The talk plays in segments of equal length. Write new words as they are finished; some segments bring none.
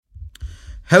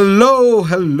Hello,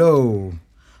 hello.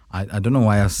 I don't know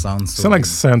why I sound so... Sound like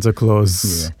Santa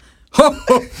Claus. Yeah. Ho,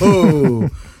 ho, ho.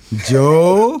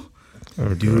 Joe,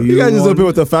 do You guys just open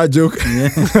with a fat joke. Yeah.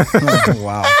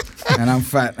 Wow. And I'm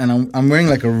fat. And I'm wearing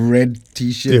like a red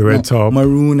t-shirt. Yeah, red top.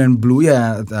 Maroon and blue.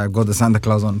 Yeah, I got the Santa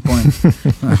Claus on point.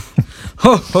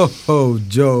 Ho, ho, ho,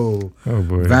 Joe. Oh,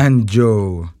 boy. Van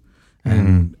Joe.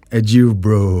 And Egyir,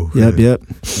 bro. Yep. Yeah.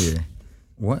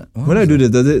 What When I do this,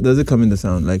 does it come in the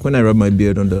sound? Like when I rub my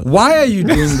beard on the... Why are you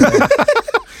doing that?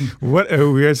 What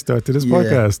a weird start to this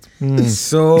podcast.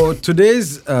 So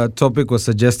today's topic was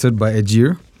suggested by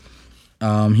Egyir.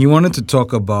 He wanted to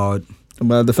talk about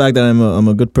the fact that I'm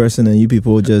a good person and you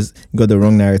people just got the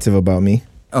wrong narrative about me.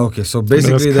 Okay, so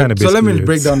basically, let me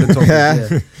break down the topic.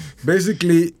 Yeah.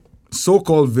 Basically,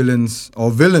 so-called villains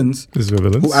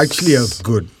who actually are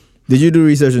good. Did you do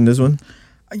research in this one?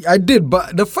 I did,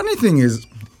 but the funny thing is,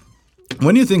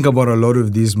 when you think about a lot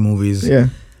of these movies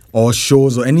or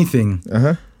shows or anything,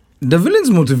 the villain's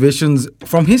motivations,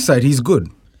 from his side, he's good.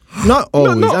 Not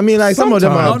always. No, I mean, like some of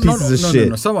them are pieces of shit.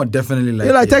 No, some are definitely like...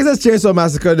 You're like Texas Chainsaw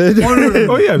Massacre.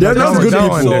 Oh, yeah. They're not good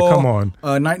people. Come on.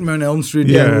 Nightmare on Elm Street,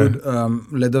 Yeah. dude,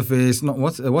 Leatherface,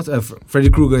 what's Freddy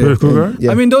Krueger? Freddy Krueger?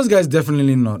 Yeah. I mean, those guys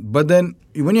definitely not. But then,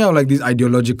 when you have like these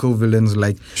ideological villains,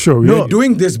 like, Sure,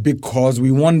 doing this because we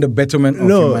want the betterment of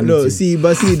humanity. No, see,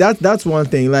 that's one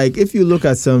thing. Like, if you look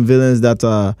at some villains that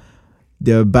are,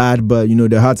 they're bad, but,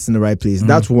 their heart's in the right place,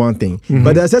 that's one thing. Mm-hmm.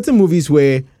 But there are certain movies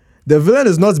where the villain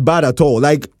is not bad at all.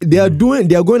 Like, they are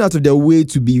going out of their way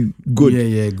to be good.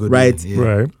 Yeah, good. Right? Yeah.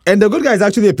 Right. And the good guy is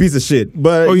actually a piece of shit.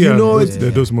 But,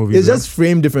 those movies. it's just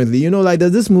framed differently. Like,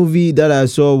 there's this movie that I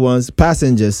saw once,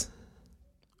 Passengers.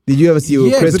 Did you ever see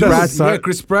it? Chris Pratt? Yeah,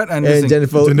 Chris Pratt and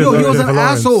Jennifer. No, he was an Jennifer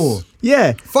Lawrence. asshole.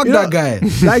 Yeah. Fuck that guy.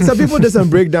 Like, some people did some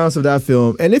breakdowns of that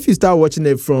film. And if you start watching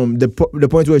it from the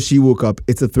point where she woke up,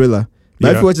 it's a thriller.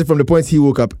 But if you watch it from the point he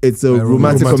woke up, it's a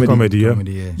romantic comedy. Yeah.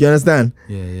 You understand?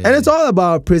 Yeah. And it's all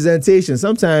about presentation.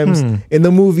 Sometimes in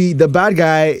the movie, the bad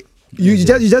guy, you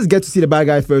just get to see the bad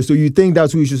guy first, so you think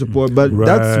that's who you should support, but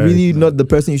that's really not the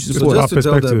person you should support.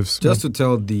 Just to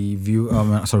tell the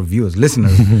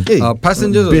listeners,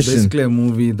 Passengers was basically a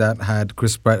movie that had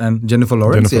Chris Pratt and Jennifer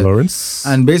Lawrence.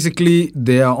 And basically,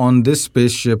 they are on this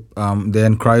spaceship. They're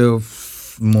in cryo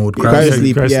mode.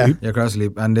 Cryo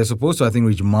sleep. And they're supposed to, I think,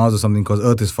 reach Mars or something because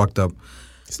Earth is fucked up.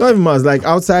 It's not even Mars, like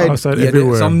outside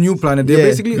everywhere. Some new planet. They're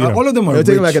basically, all of them are They're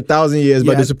taking like 1,000 years,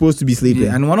 but they're supposed to be sleeping.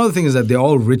 Yeah, and one of the things is that they're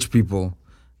all rich people.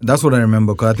 That's what I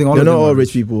remember, because I think they're not all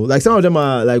rich people. Like, some of them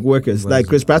are like workers. Like,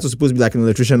 Chris Pratt was supposed to be like an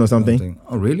electrician or something.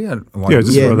 Oh, really? I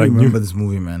remember this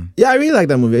movie, man. Yeah, I really like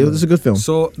that movie. It was a good film.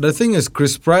 So the thing is,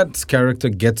 Chris Pratt's character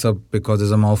gets up because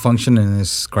there's a malfunction in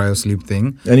his cryo sleep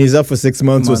thing. And he's up for 6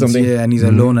 months or something. Yeah, and he's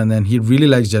alone, and then he really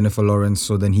likes Jennifer Lawrence,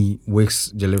 so then he wakes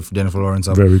Jennifer Lawrence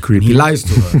up. Very creepy. And he lies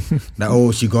to her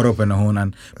that, she got up on her own.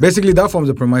 And basically, that forms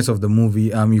the premise of the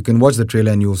movie. You can watch the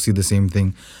trailer and you'll see the same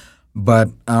thing. But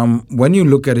when you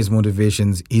look at his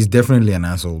motivations, he's definitely an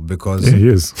asshole because he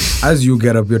is. As you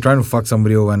get up, you're trying to fuck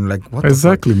somebody over and like, what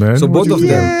exactly, the man. So both of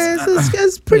them.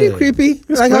 It's pretty creepy.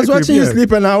 It's like, I was watching you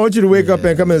sleep and I want you to wake up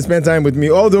and come and spend time with me.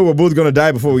 Although we're both going to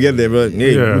die before we get there. But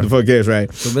hey, who the fuck cares,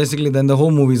 right? So basically, then the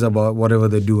whole movie is about whatever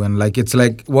they do. And like, it's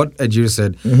like what Egyir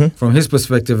said. From his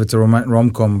perspective, it's a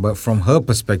rom-com. But from her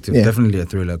perspective, definitely a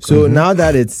thriller. So now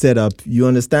that it's set up, you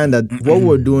understand that what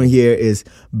we're doing here is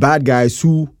bad guys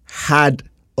who had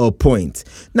a point.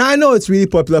 Now, I know it's really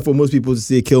popular for most people to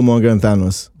say Killmonger and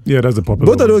Thanos. Yeah, that's a popular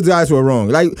Both of those guys were wrong.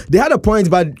 Like, they had a point,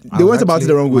 but they went about it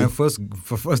the wrong way. My first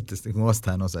distinction was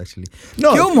Thanos, actually.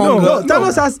 No,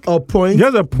 Thanos has a point. He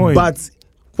has a point. But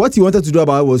what he wanted to do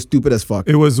about it was stupid as fuck.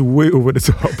 It was way over the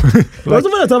top. It was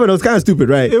over the top, and it was kind of stupid,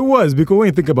 right? It was, because when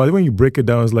you think about it, when you break it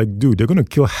down, it's like, dude, they're going to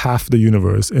kill half the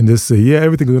universe and just say,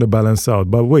 everything's going to balance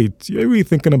out. But wait, you're really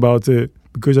thinking about it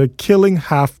because you're killing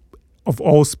half of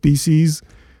all species.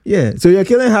 Yeah, so you're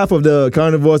killing half of the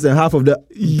carnivores and half of the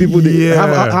people,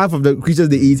 half of the creatures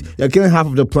they eat. You're killing half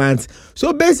of the plants.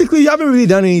 So basically, you haven't really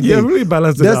done anything. Yeah, really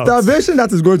balanced it out. The starvation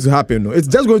that is going to happen, it's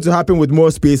just going to happen with more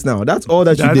space now. That's all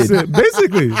that you did. That's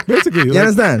it. Basically. You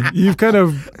understand? You've kind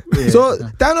of... Yeah. So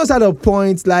Thanos had a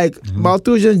point, like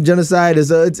Malthusian genocide is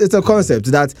it's a concept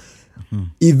that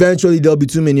eventually there'll be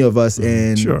too many of us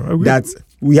and that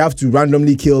we have to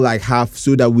randomly kill like half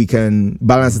so that we can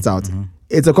balance it out.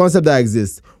 It's a concept that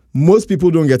exists. Most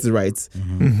people don't get it right.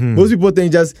 Most people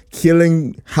think just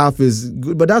killing half is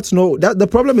good, but the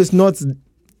problem is not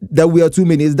that we are too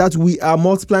many, it's that we are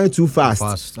multiplying too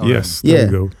fast. Yes, there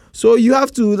you go. So you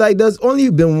have to, like, there's only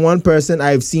been one person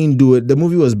I've seen do it. The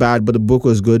movie was bad, but the book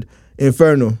was good.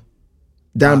 Inferno.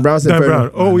 Dan Brown's Dan Inferno.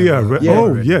 Brown. Oh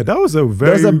yeah. That was a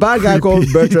very. There's a bad guy called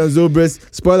Bertrand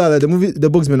Zobrist. Spoiler alert: the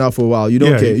book's been out for a while. You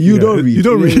don't care. You don't read. You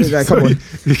don't read. Like, come on.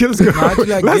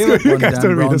 Actually, I gave up on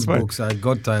Dan Brown's books. I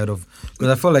got tired of because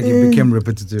I felt like it became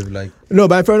repetitive. Like no,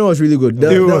 but Inferno was really good.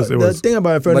 The thing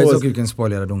about Inferno but it's was okay. You can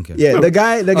spoil it. I don't care. Yeah, the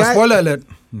guy. Spoiler alert.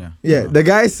 Yeah, the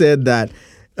guy said that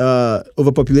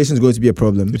overpopulation is going to be a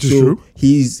problem. It is true.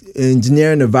 He's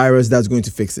engineering a virus that's going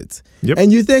to fix it. Yep.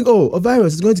 And you think, a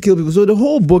virus is going to kill people. So the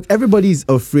whole book, everybody's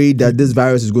afraid that this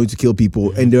virus is going to kill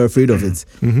people, and they're afraid of it.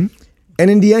 Mm-hmm. And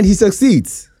in the end, he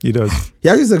succeeds. He does. He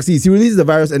actually succeeds. He releases the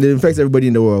virus, and it infects everybody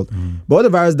in the world. But what the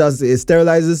virus does is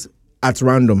sterilizes at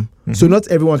random. So not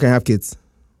everyone can have kids.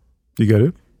 You get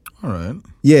it? All right.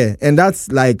 Yeah, and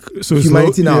that's like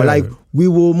humanity now. Yeah. Like we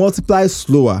will multiply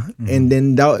slower, and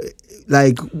then that,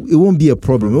 like it won't be a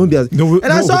problem. It won't be.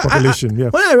 Overpopulation.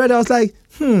 When I read it, I was like,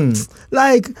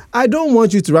 like I don't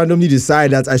want you to randomly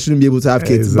decide that I shouldn't be able to have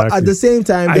kids, but at the same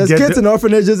time, there's kids in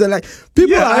orphanages, and like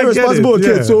people are irresponsible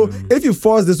kids. So if you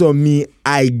force this on me,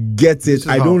 I get it.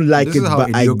 I don't like it,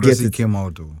 but I get it. Came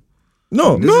out though.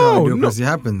 No, idiocracy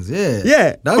happens.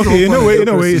 Yeah. That's okay. In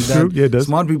a way, it's true. Yeah, it does.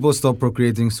 Smart people stop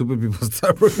procreating, stupid people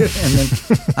start procreating,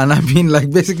 and I mean, like,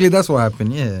 basically, that's what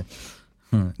happened. Yeah.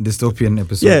 Dystopian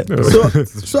episode. Yeah.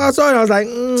 So I saw it. I was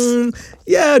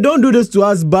like, don't do this to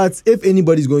us. But if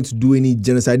anybody's going to do any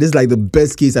genocide, this is like the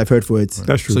best case I've heard for it.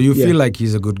 That's true. So you feel like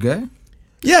he's a good guy?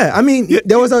 Yeah. I mean,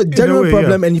 there was a genuine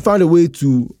problem, and he found a way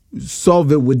to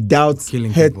solve it without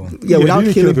killing people. Yeah, without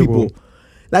killing people.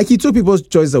 Like he took people's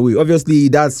choices away. Obviously,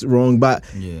 that's wrong, but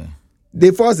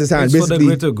they forced his hand. It's basically for the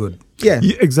greater good. Yeah,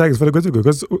 exactly. It's for the greater good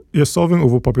because you're solving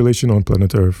overpopulation on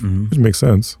planet Earth, which makes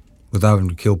sense. Without having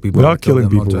to kill people. Without killing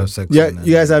people. Yeah,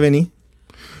 you guys have any?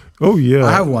 Oh yeah,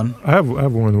 I have one. I have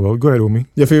one. Well, go ahead, Omi.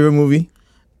 Your favorite movie?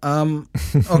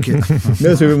 Okay.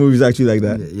 Neil's favorite movie is actually like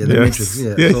that. Yeah, The Matrix.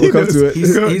 Yeah. So come to it.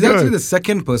 He's actually the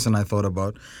second person I thought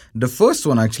about. The first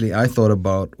one actually I thought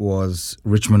about was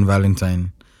Richmond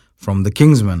Valentine from The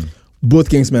Kingsman. Both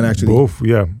Kingsmen actually. Both,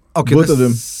 yeah. Okay, both of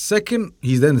them. Second,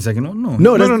 he's there in the second one.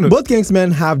 No. Both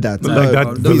Kingsmen have that.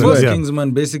 The first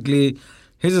Kingsman basically.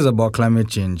 His is about climate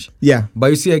change. Yeah.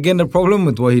 But you see, again, the problem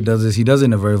with what he does is he does it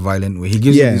in a very violent way. He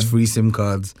gives you these free SIM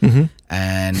cards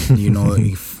and,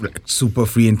 super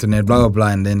free internet, blah, blah, blah.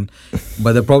 And then,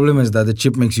 but the problem is that the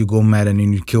chip makes you go mad and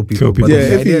then you kill people. But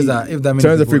the idea is that if that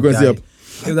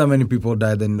many people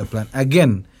die, then the plan.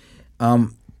 Again,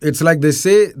 it's like they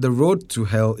say the road to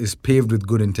hell is paved with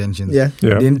good intentions. Yeah.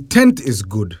 The intent is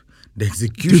good. The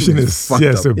execution is fucked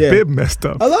up. A bit messed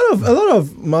up. A lot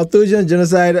of Malthusian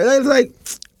genocide. It's like,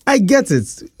 I get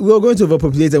it. We're going to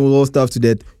overpopulate and we'll all starve to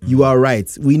death. You are right.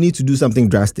 We need to do something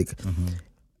drastic.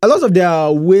 A lot of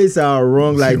their ways are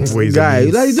wrong. Like,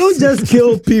 guys, like don't just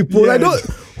kill people. Like,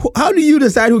 how do you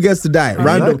decide who gets to die?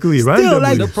 Randomly. Still,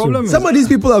 like, the problem is some of these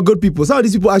people are good people. Some of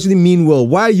these people actually mean well.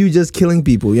 Why are you just killing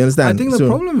people? You understand? I think the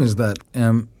problem is that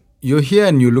you're here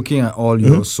and you're looking at all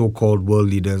your so-called world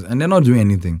leaders and they're not doing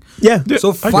anything. Yeah.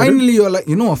 So finally you're like,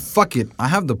 you know what, fuck it. I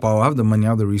have the power, I have the money, I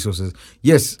have the resources.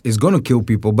 Yes, it's going to kill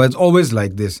people, but it's always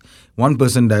like this. One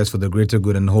person dies for the greater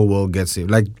good and the whole world gets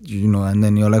saved. Like, and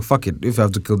then you're like, fuck it. If I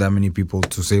have to kill that many people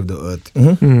to save the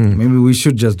earth, maybe we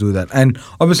should just do that. And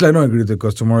obviously I don't agree with it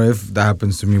because tomorrow if that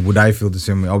happens to me, would I feel the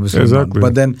same way? Obviously not.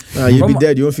 But then... you'd be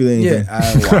dead. You won't feel anything.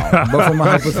 Yeah, wow. But from a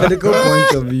hypothetical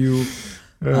point of view...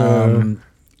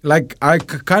 like I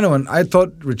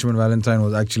thought Richmond Valentine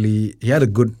was actually, he had a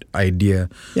good idea.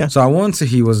 Yeah. So I won't say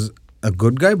he was a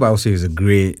good guy, but I'll say he's a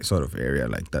grey sort of area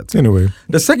like that. So anyway.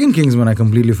 The second Kingsman, I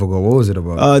completely forgot. What was it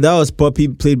about? That was Poppy,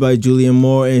 played by Julianne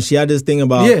Moore, and she had this thing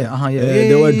about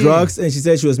there were drugs, and she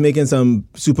said she was making some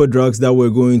super drugs that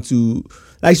were going to,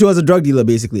 like she was a drug dealer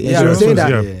basically. And she was saying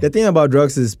that the thing about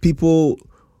drugs is people...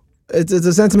 It's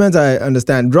a sentiment I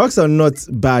understand. Drugs are not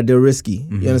bad; they're risky.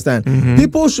 You understand?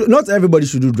 People should not. Everybody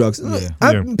should do drugs.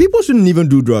 People shouldn't even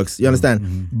do drugs. You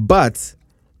understand? But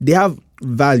they have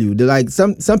value. They're like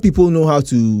some people know how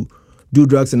to do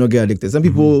drugs and not get addicted. Some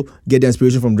people get their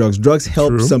inspiration from drugs. Drugs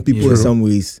help some people in some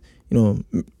ways.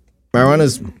 Marijuana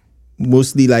is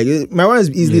mostly like marijuana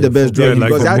is easily the best drug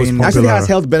because it actually has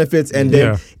health benefits, and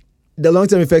then the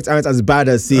long-term effects aren't as bad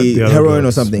as say heroin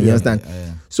or something. You understand?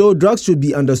 So drugs should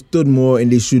be understood more, and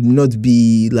they should not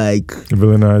be like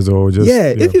villainized or just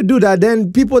if you do that,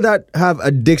 then people that have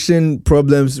addiction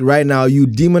problems right now, you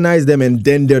demonize them, and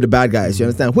then they're the bad guys. You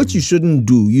understand? Which you shouldn't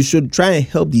do. You should try and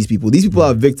help these people. These people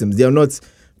are victims. They are not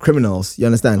criminals. You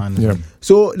understand?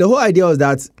 So the whole idea was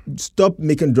that stop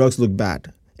making drugs look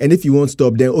bad, and if you won't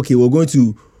stop, then okay, we're going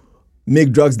to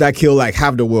make drugs that kill like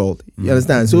half the world. You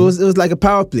understand? So it was like a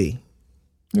power play.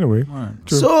 In a way.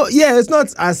 So it's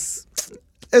not as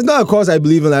it's not a cause I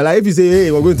believe in. Like if you say,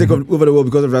 hey, we're going to take over the world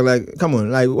because of drugs, like, come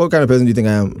on, like, what kind of person do you think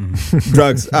I am?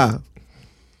 Drugs,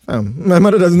 my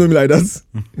mother doesn't know me like that.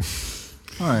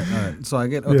 All right. So I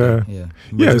get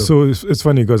So it's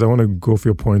funny because I want to go for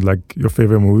your point, like your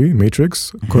favorite movie,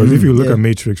 Matrix. Because if you look at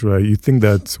Matrix, right, you think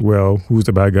that who's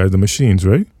the bad guys? The machines,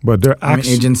 right? But they're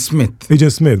actually Agent Smith.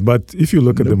 Agent Smith. But if you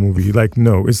look at the movie, like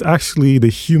no, it's actually the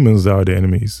humans that are the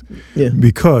enemies. Yeah.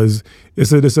 Because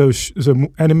it's a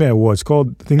anime I watched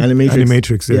called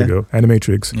Animatrix. There you go,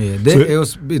 Animatrix. Yeah,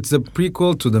 it's a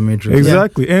prequel to the Matrix.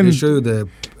 Exactly, and they show you the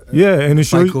and it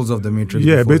shows cycles of the Matrix.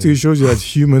 Yeah, basically it shows you that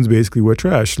humans basically were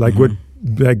trash. Like we're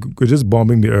just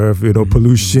bombing the earth,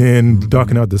 pollution,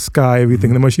 darkening out the sky,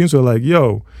 everything. And the machines were like,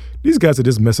 yo, these guys are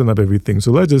just messing up everything.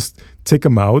 So let's just take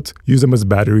them out, use them as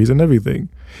batteries and everything.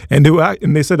 And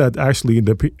they said that actually in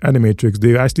the Animatrix,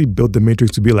 they actually built the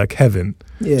Matrix to be like heaven.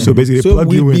 Yeah. So basically, they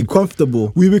plug you in. We'd be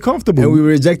comfortable. And we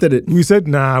rejected it. We said,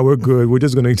 nah, we're good. We're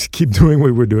just going to keep doing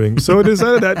what we're doing. So they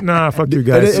decided that, nah, fuck you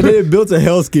guys. And then they built a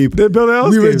hellscape.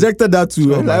 We rejected that too.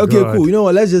 Like, okay, cool. You know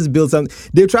what? Let's just build something.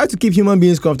 They tried to keep human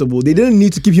beings comfortable. They didn't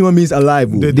need to keep human beings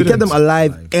alive. They kept them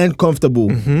alive and comfortable.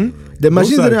 The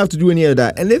machines didn't have to do any of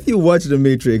that. And if you watch The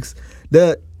Matrix,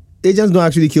 the agents don't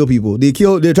actually kill people. They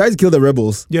try to kill the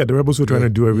rebels. Yeah, the rebels were trying to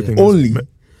do everything. Only.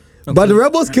 Okay. But the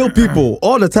rebels kill people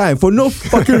all the time for no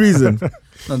fucking reason.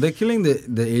 No, they're killing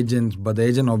the agent, but the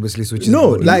agent obviously switches. See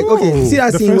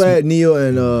that scene where Neo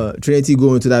and Trinity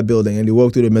go into that building and they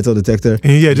walk through the metal detector.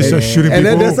 And just start shooting people. And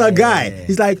then there's a guy.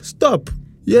 He's like, stop.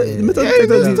 Metal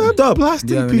detector, stop.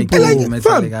 Blasting people. What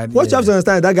you have to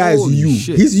understand, that guy is you.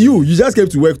 Shit. He's you. You just came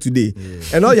to work today.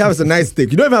 Yeah. And all you have is a nice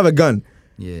stick. You don't even have a gun.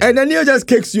 Yeah. And then Neo just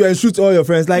kicks you and shoots all your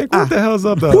friends. Like, what the hell's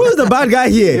up there? Who is the bad guy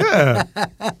here? Yeah.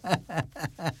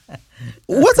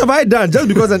 What have I done just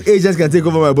because an agent can take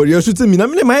over my body? You're shooting me.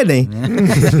 I'm in my head.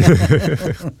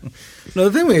 No,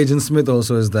 the thing with Agent Smith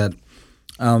also is that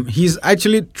he's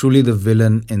actually truly the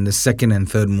villain in the second and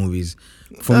third movies.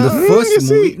 From the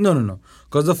first movie, no,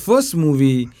 because the first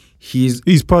movie he's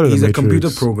part of the Matrix. A computer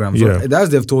program. So as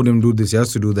they've told him do this, he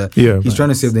has to do that. Yeah, he's trying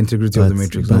to save the integrity of the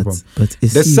Matrix. No problem. But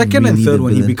the second and third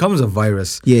one, he becomes a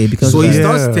virus. Yeah, he becomes. So he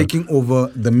starts taking over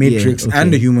the Matrix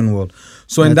and the human world.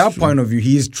 So in that point of view,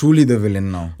 he is truly the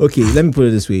villain now. Okay, let me put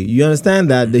it this way. You understand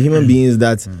that the human beings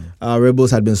that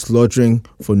rebels had been slaughtering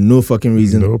for no fucking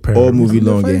reason all movie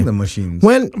long. The machines.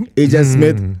 When Agent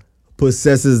Smith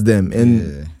possesses them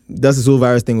and that's this whole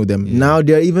virus thing with them. Yeah. Now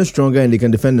they're even stronger and they can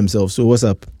defend themselves. So what's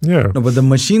up? Yeah. No, but the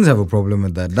machines have a problem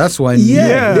with that. That's why.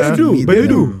 They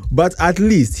do. But at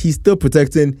least he's still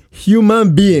protecting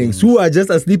human beings who are just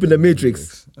asleep in the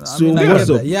Matrix. So what's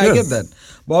up? I get that.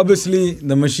 But obviously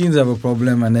the machines have a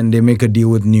problem, and then they make a deal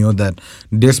with Neo that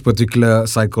this particular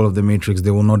cycle of the Matrix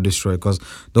they will not destroy, because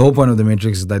the whole point of the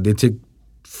Matrix is that they take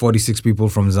 46 people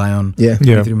from Zion,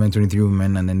 23 men, 23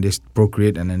 women, and then they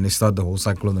procreate, and then they start the whole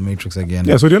cycle of the Matrix again.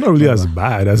 Yeah, so they're not really as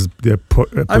bad as they're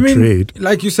portrayed. I mean,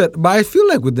 like you said, but I feel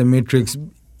like with the Matrix,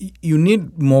 you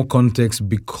need more context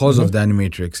because of the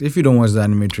Animatrix. If you don't watch the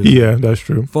Animatrix. Yeah, that's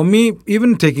true. For me,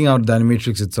 even taking out the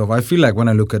Animatrix itself, I feel like when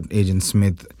I look at Agent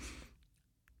Smith,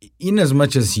 in as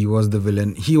much as he was the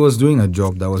villain, he was doing a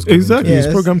job that was exactly. He's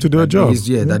programmed to do a job.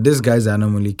 That this guy's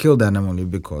anomaly killed the anomaly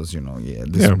because blah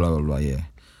blah blah. Yeah.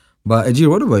 But Egyir,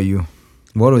 what about you?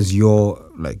 What was your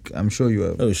I'm sure you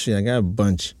have. Oh shit, I got a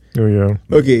bunch. Oh yeah.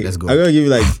 Okay, let's go. I'm gonna give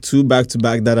you two back to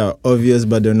back that are obvious,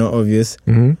 but they're not obvious.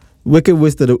 Mm-hmm. Wicked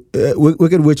Witch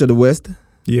of the West.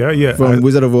 Yeah. From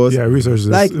Wizard of Oz. Yeah, research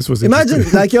this. This was imagine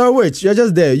you're a witch. You're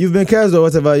just there. You've been cursed or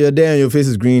whatever. You're there and your face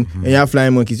is green and you have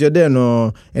flying monkeys. You're there,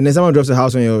 no, and then someone drops a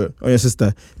house on your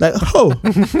sister. Like, oh.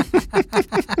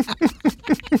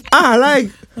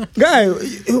 Guy,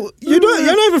 you're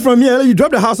not even from here. You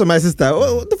dropped the house on my sister.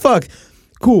 What the fuck?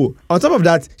 Cool. On top of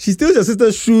that, she steals your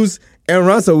sister's shoes and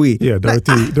runs away. Yeah,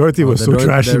 Dorothy was so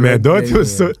trashy, man. Dorothy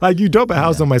was so you drop a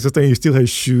house on my sister and you steal her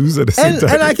shoes at the same time.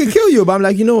 And I can kill you, but I'm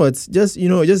like, you know what? Just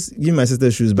give me my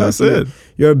sister's shoes back. That's it.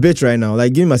 You're a bitch right now.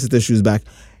 Like, give me my sister's shoes back.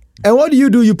 And what do?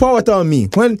 You pour water on me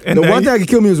when the one thing that can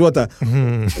kill me is water.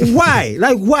 Why?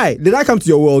 Why did I come to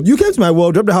your world? You came to my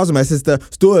world, dropped the house on my sister,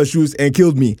 stole her shoes, and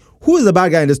killed me. Who is the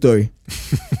bad guy in this story?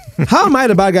 How am I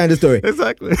the bad guy in this story?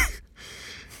 Exactly.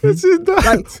 It's just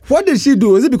that. What did she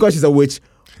do? Is it because she's a witch?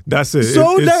 That's it.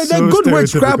 So the good witch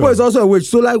Scrapper is also a witch.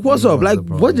 So what's up?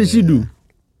 What did she do?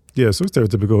 Yeah, so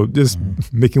stereotypical. Just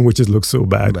making witches look so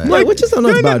bad. Witches are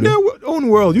not bad. In their own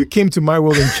world. You came to my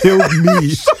world and killed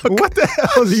me. What the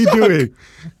hell are you doing?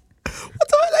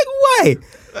 Why?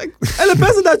 And the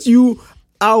person that you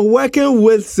are working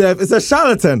with, Seth, is a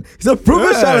charlatan. He's a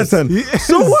proven charlatan.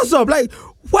 So what's up?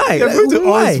 Why? They're going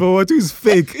to ask for what is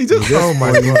fake. It's just, oh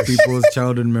my gosh. People's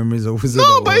childhood memories of Wizard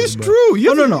No, of but Oz, it's true.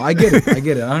 No, I get it.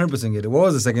 100% get it. What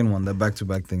was the second one? The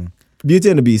back-to-back thing. Beauty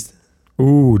and the Beast.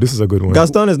 Ooh, this is a good one.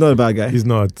 Gaston is not a bad guy. He's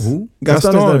not. Who?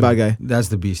 Gaston is not a bad guy. That's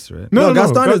the Beast, right? No,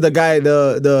 Gaston is the guy,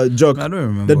 the joke. I don't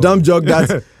remember. The dumb joke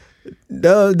that's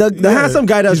the handsome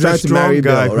guy that's trying to marry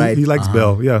Belle, right? He likes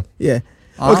Belle, yeah. Yeah.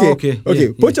 Okay.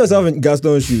 Put yourself in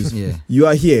Gaston's shoes. Yeah. You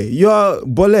are here. You are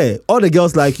Bole. All the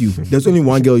girls like you. There's only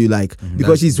one girl you like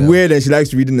because she's weird and she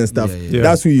likes reading and stuff. Yeah.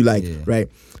 That's who you like, right?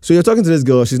 So you're talking to this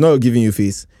girl. She's not giving you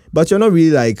face, but you're not really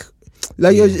like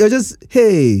you're just,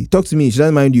 hey, talk to me. She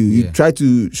doesn't mind you. You try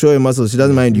to show her muscles. She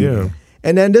doesn't mind you. Yeah.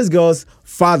 And then this girl's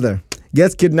father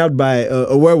gets kidnapped by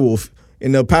a werewolf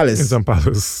in a palace. In some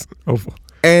palace. Awful.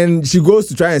 And she goes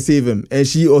to try and save him, and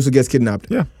she also gets kidnapped.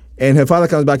 Yeah. And her father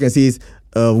comes back and says,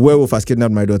 a werewolf has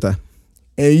kidnapped my daughter.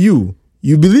 And you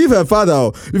believe her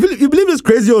father. You believe this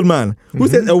crazy old man who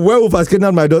says a werewolf has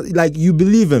kidnapped my daughter. Like, you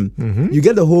believe him. You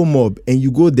get the whole mob, and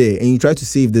you go there, and you try to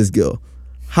save this girl.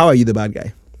 How are you the bad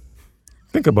guy?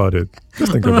 Think about it.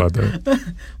 Just think about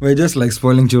that. We're just like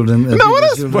spoiling children. Like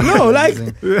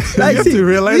see,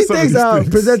 these things are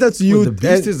presented to you. The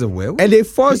Beast is a werewolf? And they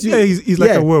force you. Yeah, he's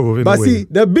like a werewolf. But see,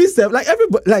 the Beast,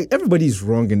 everybody is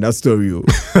wrong in that story. Do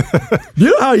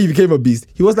you know how he became a beast?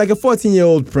 He was like a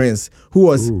 14-year-old prince who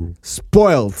was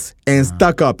spoiled and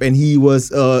stuck up, and he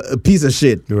was a piece of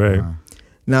shit. Right.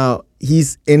 Now,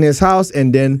 he's in his house,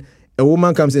 and then a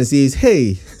woman comes and says,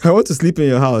 hey, I want to sleep in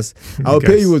your house. I'll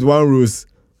pay you with 1 rose.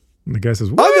 The guy says,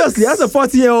 what? Obviously, as a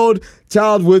 14-year-old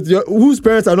child whose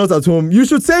parents are not at home, you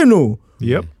should say no.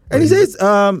 Yep. And he says,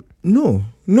 no,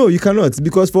 you cannot.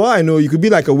 Because for all I know, you could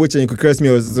be like a witch and you could curse me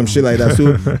or some shit like that.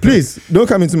 So please, don't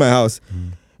come into my house.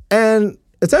 And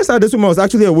it turns out this woman was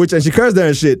actually a witch and she cursed her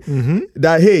and shit.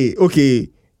 That, hey, okay,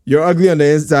 you're ugly on the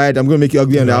inside, I'm going to make you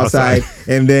ugly on the outside,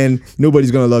 and then nobody's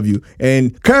going to love you.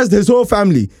 And cursed his whole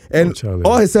family and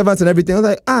all his servants and everything. I was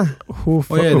like,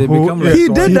 they become like he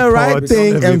did the right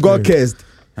thing and got cursed.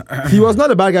 He was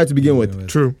not a bad guy to begin with.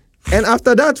 True. And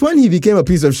after that, when he became a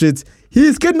piece of shit,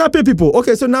 he's kidnapping people.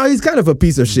 Okay, so now he's kind of a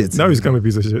piece of shit. Now he's kind of a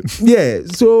piece of shit. Yeah,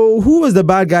 so who was the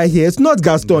bad guy here? It's not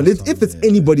Gaston. If it's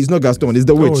anybody, it's not Gaston. It's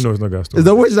the witch. Oh, no, it's not Gaston. It's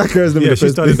the witch that cursed him in the she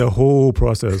first started place. the whole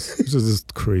process. This is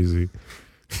just crazy.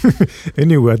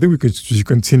 Anyway, I think we should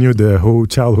continue the whole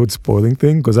childhood spoiling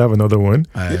thing because I have another one.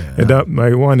 And that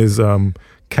my one is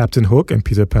Captain Hook and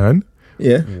Peter Pan.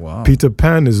 Yeah. Wow. Peter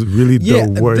Pan is really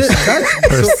the worst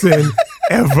person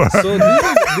ever. So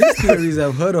these theories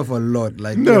I've heard of a lot.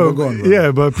 Like,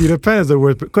 but Peter Pan is the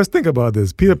worst. Because think about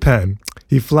this. Peter Pan,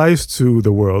 he flies to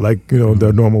the world, like,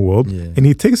 the normal world, and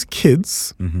he takes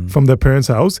kids from their parents'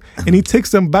 house, and he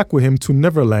takes them back with him to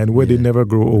Neverland, where they never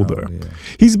grow older.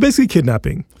 He's basically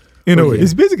kidnapping. In a way,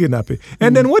 he's basically kidnapping.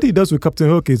 And then what he does with Captain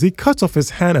Hook is he cuts off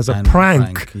his hand as a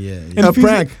prank.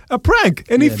 A prank.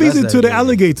 And he feeds it to the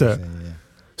alligator.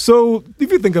 So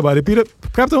if you think about it,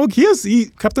 Captain Hook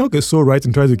is so right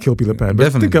and tries to kill Peter Pan. But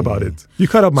definitely, think about it. You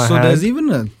cut off my hand. So there's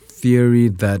even a theory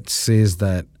that says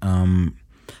that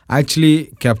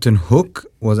actually Captain Hook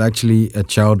was actually a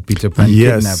child Peter Pan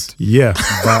kidnapped. Yeah.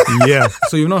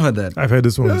 So you've not heard that? I've heard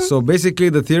this one. So basically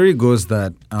the theory goes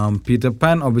that Peter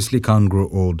Pan obviously can't grow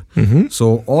old.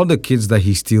 So all the kids that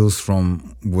he steals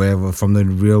from wherever, from the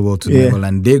real world to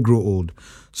Neverland, they grow old.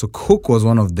 So Hook was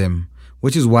one of them,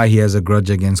 which is why he has a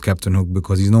grudge against Captain Hook,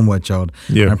 because he's no more a child.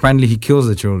 Yeah. And apparently he kills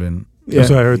the children. Yeah.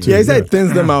 That's what I heard too. Yeah, he said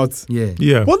thins them out.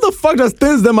 Yeah. What the fuck does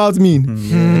thins them out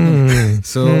mean?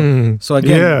 So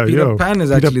again, Peter Pan is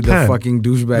actually the fucking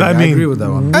douchebag. I agree with that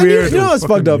one. And you know what's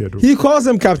fucked up? He calls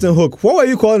him Captain Hook. What were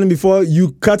you calling him before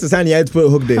you cut his hand? You had to put a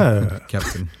hook there.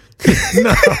 Captain.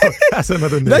 No, that's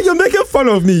another name. Now you're making fun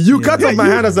of me. You cut off my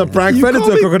hand as a prank, fed it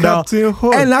to a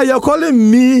crocodile, and now you're calling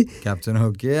me Captain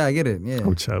Hook. Yeah, I get it. Yeah.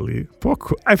 Oh, Charlie.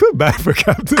 I feel bad for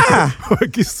Captain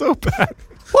Hook. He's so bad.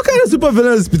 What kind of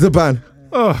supervillain is Peter Pan?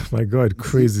 Oh my God,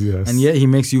 crazy ass. And yet he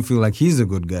makes you feel like he's a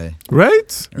good guy.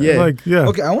 Right? Yeah.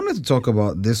 Okay, I wanted to talk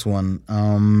about this one.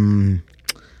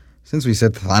 Since we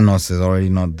said Thanos is already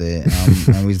not there,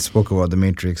 and we spoke about the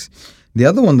Matrix. The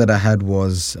other one that I had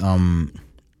was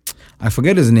I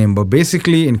forget his name, but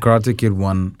basically in Karate Kid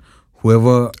 1,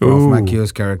 whoever Ralph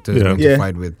Macchio's character is going to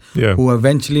fight with, who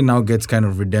eventually now gets kind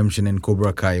of redemption in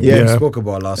Cobra Kai, which we spoke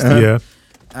about last time. Yeah.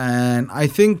 And I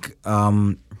think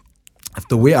the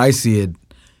way I see it,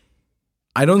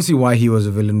 I don't see why he was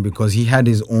a villain, because he had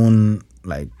his own,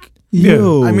 like...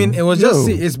 I mean, it was just...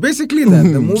 It's basically that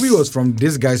the movie was from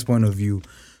this guy's point of view.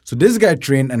 So this guy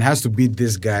trained and has to beat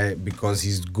this guy because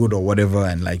he's good or whatever,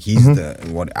 and like he's the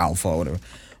alpha or whatever.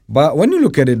 But when you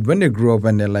look at it, when they grew up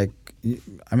and they're like,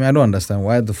 I mean, I don't understand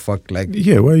why the fuck why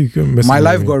you can mess my with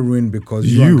life me? got ruined because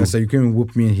you came and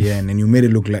whooped me in here and then you made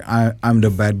it look like I'm the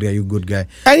bad guy, you good guy.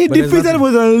 And he defeated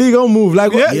with an illegal move.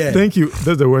 Like, thank you.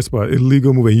 That's the worst part.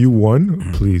 Illegal move and you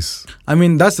won. Please. I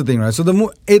mean, that's the thing, right?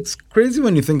 So it's crazy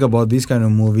when you think about these kind of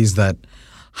movies that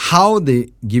how they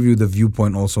give you the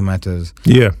viewpoint also matters.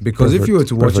 Yeah. Because if you were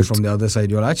to watch it from the other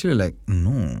side, you're actually like,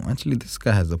 no, actually this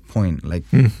guy has a point. Like,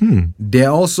 they're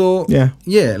also,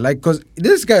 like, because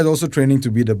this guy is also training to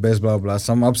be the best, blah, blah.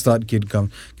 Some upstart kid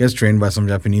gets trained by some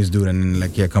Japanese dude and then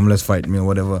like, come, let's fight me or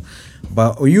whatever.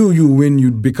 But you win,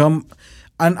 you become,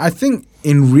 and I think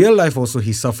in real life also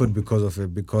he suffered because of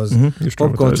it, because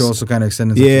pop culture also kind of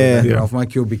extended. Ralph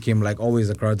Macchio became like always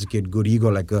a Karate Kid good. He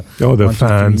got like the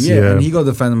fans, and he got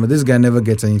the fans, but this guy never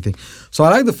gets anything. So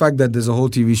I like the fact that there's a whole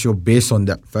TV show based on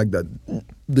that fact that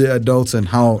the adults and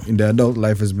how in their adult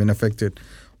life has been affected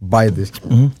by this.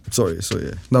 Sorry, so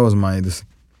that was my this.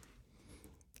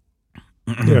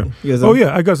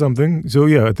 I got something. So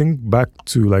I think back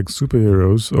to like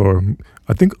superheroes, or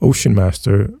I think Ocean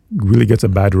Master really gets a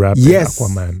bad rap. Yes,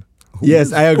 Aquaman.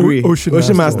 Yes, I agree.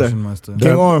 Ocean Master.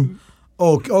 King Orm.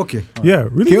 Oh, okay. Yeah,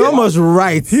 really. King Orm was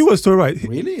right. He was so right.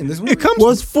 Really? In this movie?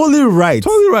 Was fully right.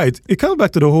 Totally right. It comes back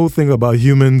to the whole thing about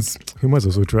humans. Humans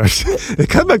are so trash. It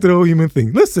comes back to the whole human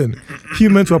thing. Listen,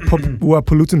 humans who are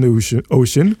polluting the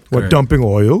ocean, who are dumping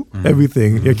oil,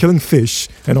 everything. You're killing fish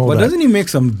and all that. But doesn't he make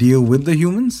some deal with the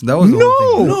humans? That was the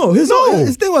whole thing. No.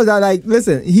 His thing was that, like,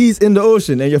 listen, he's in the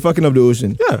ocean and you're fucking up the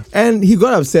ocean. Yeah. And he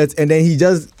got upset and then he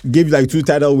just gave you like 2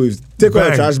 tidal waves. Take all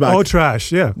the trash back. All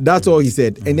trash, yeah. That's all he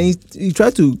said. And then he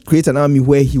tried to create an army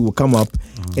where he will come up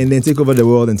and then take over the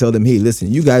world and tell them, hey,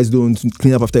 listen, you guys don't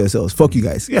clean up after yourselves. Fuck you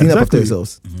guys. Clean up after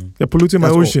yourselves. You're polluting my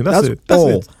ocean. That's it.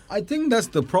 I think that's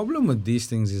the problem with these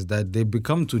things, is that they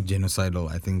become too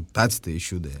genocidal. I think that's the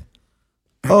issue there.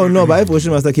 Oh, no, but if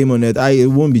Ocean Master came on it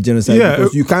won't be genocide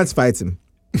because you can't fight him.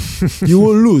 You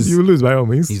will lose. You will lose by all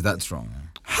means. He's that strong.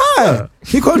 Hi!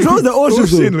 He controls the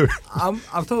ocean.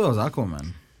 I thought it was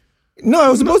Aquaman. No, it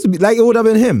was supposed to be like it would have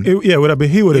been him. He would have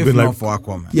been not like for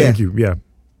Aquaman. Yeah. Thank you. Yeah.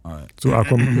 All right. So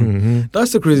Aquaman.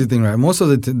 That's the crazy thing, right? Most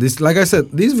of this, like I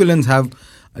said, these villains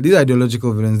these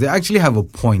ideological villains. They actually have a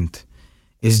point.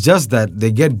 It's just that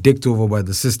they get dicked over by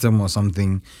the system or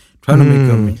something, trying to make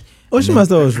them. Ocean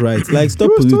Master was right. Like,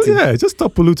 stop polluting. Just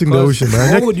stop polluting the ocean,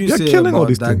 man. What would you say killing about all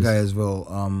these that things. guy as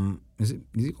well? Is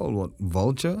he called what?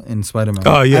 Vulture in Spider-Man?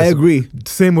 Oh, yes. I agree.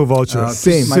 Same with Vulture.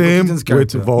 Same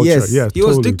with Vulture. Yes. He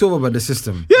was dicked over by the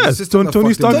system. Yes.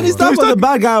 Tony Stark was the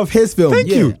bad guy of his film. Thank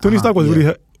you. Tony Stark was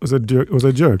really was a jerk.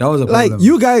 That was a problem. Like,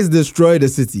 you guys destroyed the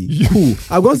city. Cool.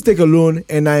 I'm going to take a loan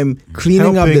and I'm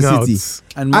cleaning up the city.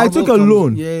 And I took a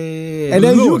loan. Yeah. And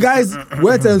then you guys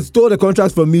went and stole the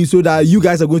contract from me so that you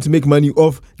guys are going to make money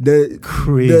off the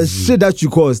shit that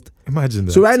you caused. Imagine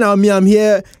that. So right now, I'm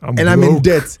here and broke. I'm in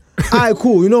debt. Alright,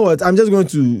 cool. You know what? I'm just going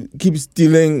to keep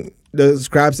stealing the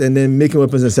scraps and then making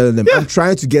weapons and selling them. I'm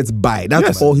trying to get by.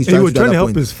 That's all he's trying to do. He was trying to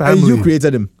help his family. And you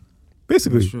created him.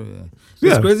 Basically. True,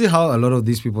 It's crazy how a lot of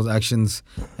these people's actions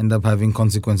end up having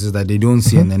consequences that they don't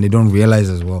see and then they don't realize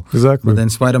as well. Exactly. But then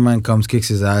Spider-Man comes, kicks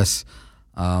his ass.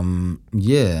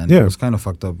 It was kind of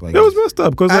fucked up. It was messed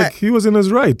up because he was in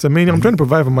his rights. I mean, I'm trying to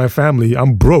provide for my family.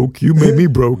 I'm broke. You made me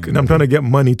broke, and I'm trying to get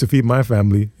money to feed my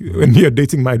family. And you're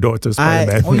dating my daughter,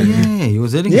 Spider-Man. He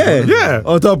was dating. Yeah.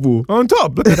 On top.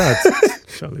 Look at that.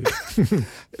 Charlie.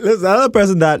 Listen, another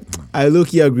person that I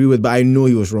low-key agree with, but I know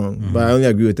he was wrong. But I only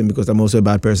agree with him because I'm also a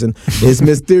bad person. Is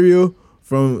Mysterio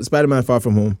from Spider-Man Far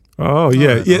From Home. Oh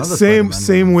yeah.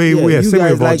 Same way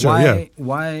Vulture.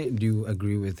 Why do you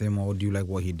agree with him, or do you like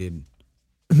what he did?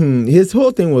 His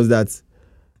whole thing was that.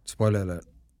 Spoiler alert.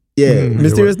 Yeah,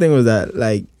 Mysterious thing was that,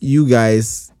 like, you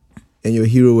guys and your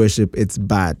hero worship, it's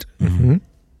bad.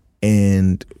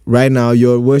 And right now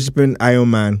you're worshiping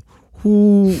Iron Man,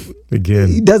 who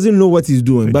he doesn't know what he's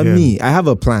doing. But me, I have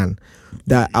a plan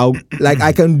that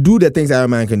I can do the things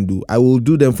Iron Man can do. I will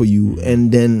do them for you,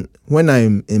 and then when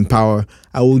I'm in power,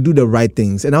 I will do the right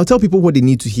things, and I'll tell people what they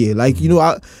need to hear. Like,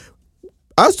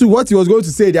 as to what he was going to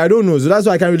say, I don't know. So that's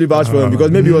why I can't really vouch for him,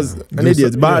 because maybe he was an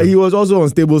idiot, but he was also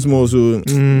unstable small. So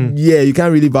you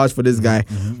can't really vouch for this guy.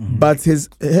 But his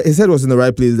head was in the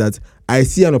right place. That I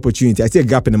see an opportunity, I see a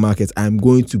gap in the market. I'm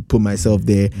going to put myself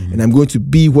there, and I'm going to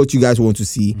be what you guys want to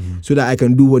see, so that I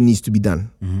can do what needs to be done.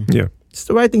 Yeah, it's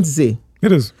the right thing to say.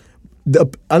 It is.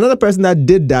 Another person that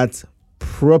did that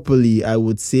properly, I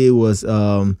would say, was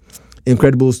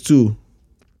Incredibles 2.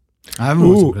 I haven't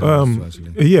watched Incredibles 2,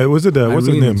 actually. Yeah, was it what's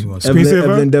his name? Screensaver?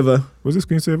 Evelyn Dever. Was it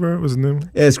Screensaver? What's his name?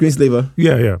 Yeah, Screenslaver.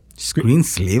 Yeah.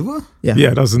 Screenslaver?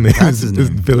 Yeah, that's his name. That's his his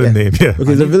name. villain name. Yeah.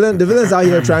 Okay, the villain's out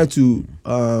here trying to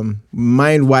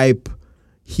mind wipe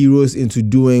heroes into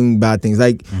doing bad things.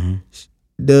 Like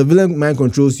the villain mind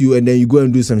controls you, and then you go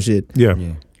and do some shit. Yeah.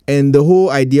 And the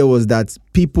whole idea was that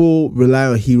people rely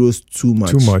on heroes too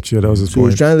much. Yeah, that was his point. So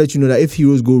he's trying to let you know that if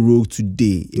heroes go rogue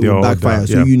today, it will backfire.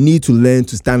 So yeah. you need to learn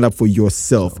to stand up for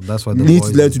yourself. That's what you need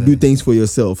to learn to do things for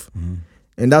yourself.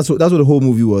 And that's what the whole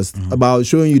movie was about,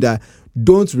 showing you that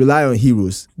don't rely on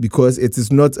heroes because it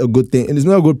is not a good thing. And it's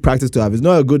not a good practice to have. It's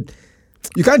not a good...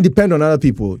 You can't depend on other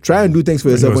people. Try and do things for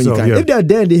yourself when you can. Yeah. If they're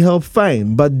there and they help,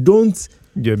 fine. But don't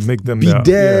make them be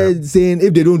there saying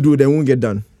if they don't do it, they won't get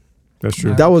done. That's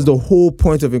true. That was the whole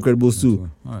point of Incredibles 2.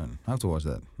 All right, I have to watch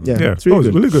that. Yeah. It's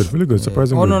really good.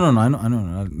 Surprisingly. Oh no, I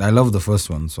know. I love the first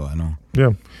one, so I know.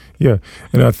 Yeah.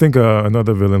 And I think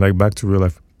another villain, like back to real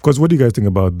life. Because what do you guys think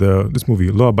about this movie,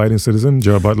 Law Abiding Citizen,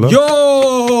 Gerard Butler?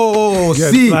 Yo,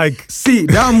 see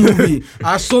that movie.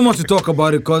 I have so much to talk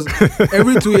about it because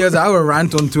every 2 years I have a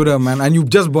rant on Twitter, man, and you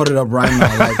just brought it up right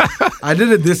now. Like I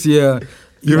did it this year.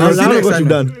 You know what you've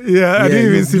done. Yeah, I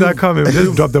didn't even see that coming.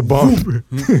 Just dropped the bomb.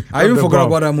 I even forgot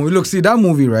about that movie. Look, see that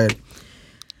movie, right?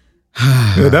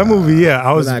 That movie,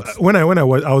 I was when I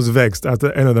was vexed at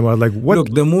the end of them. I was like, "What?" Look,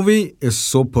 the movie is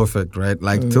so perfect, right?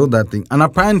 Like till that thing, and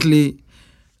apparently,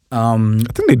 I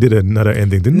think they did another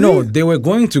ending, didn't they? No, they were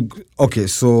going to. Okay,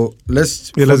 so let's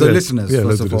for the listeners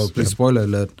first of all, please spoiler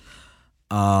alert.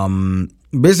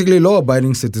 Basically, Law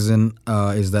Abiding Citizen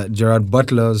is that Gerard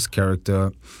Butler's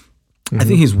character. I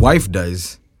think his wife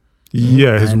dies.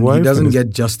 Yeah, his wife. He doesn't get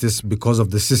justice because of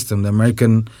the system, the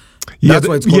American. That's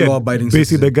why it's called Law Abiding Citizen.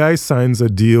 Basically, the guy signs a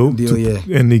deal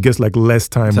and he gets like less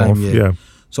time off. Yeah.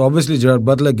 So obviously, Gerard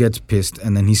Butler gets pissed,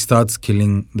 and then he starts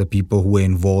killing the people who were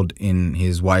involved in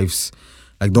his wife's,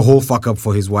 like the whole fuck up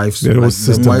for his wife's, the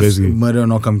wife's murder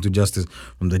not coming to justice,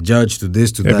 from the judge to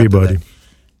this to everybody. That.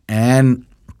 And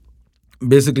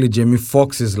basically, Jamie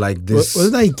Foxx is like this.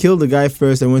 Wasn't that he killed the guy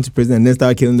first and went to prison and then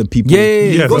started killing the people? Yeah,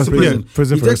 he goes to prison.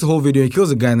 Prison he takes the whole video, he kills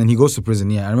the guy, and then he goes to prison.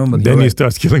 Yeah, I remember. Then he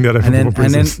starts killing the other people.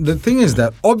 And then the thing is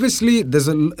that obviously there's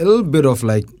a little bit of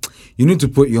like, you need to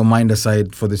put your mind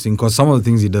aside for this thing because some of the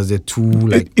things he does, they're too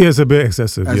like. It's a bit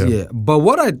excessive. Yeah. But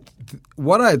what I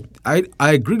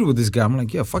agreed with this guy. I'm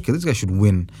like, yeah, fuck it, this guy should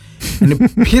win, and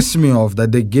it pissed me off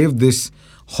that they gave this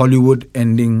Hollywood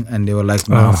ending, and they were like,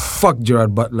 "Nah, fuck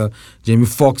Gerard Butler. Jamie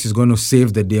Foxx is going to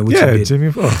save the day." Which he did.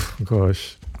 Jamie. Oh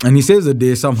gosh. And he saves the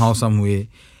day somehow, some way.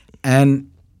 And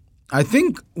I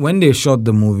think when they shot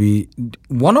the movie,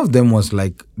 one of them was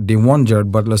like, they want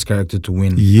Gerard Butler's character to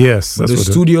win. Yes, but the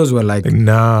studios were like,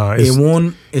 "Nah, it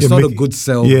won't. It's not a good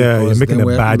sell." Yeah, you're making the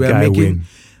bad guy win.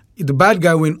 The bad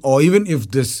guy win, or even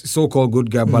if this so-called good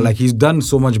guy, but like he's done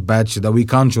so much bad shit that we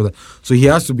can't show that. So he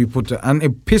has to be put to, and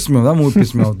it pissed me off. That movie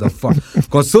pissed me off the fuck.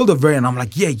 Because till the very end, I'm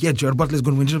like, yeah, Gerard Butler's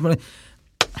going to win.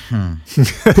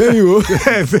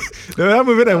 That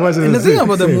movie that wasn't. And the thing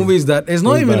about the movie is that it's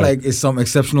not even like it's some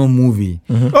exceptional movie.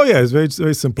 Oh yeah, it's very,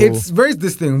 very simple. It's very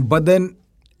this thing, but then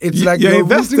it's like you're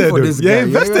invested for this guy. You're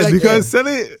invested like, because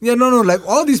like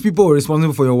all these people were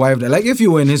responsible for your wife. Like if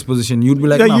you were in his position, you'd be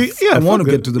like, I want to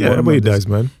get to the bottom of this. Dies,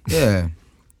 man. Yeah.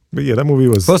 But yeah, that movie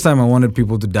was... First time I wanted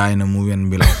people to die in a movie and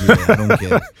be like, I don't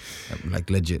care. Like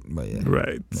legit, but yeah.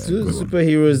 Right.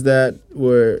 Superheroes that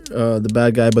were the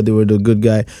bad guy, but they were the good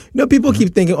guy. People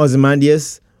keep thinking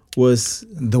Ozymandias was...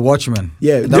 The Watchman.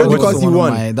 Yeah, that was because he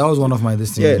won. That was one of my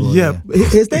things. Yeah.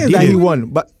 His thing is that he won,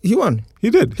 but he won. He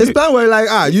did. His plan was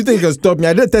like, you think you can stop me?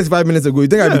 I did 35 minutes ago. You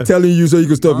think I'd be telling you so you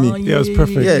can stop me? Yeah, it was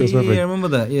perfect. Yeah, I remember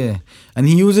that, yeah. And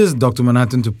he uses Dr.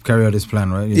 Manhattan to carry out his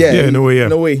plan, right? Yeah, in a way, yeah.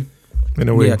 In a way.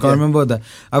 Yeah, I can't remember that.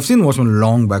 I've seen Watchmen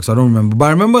long back, so I don't remember. But I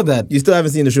remember that. You still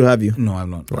haven't seen the show, have you? No, I've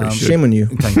not. Shame on you.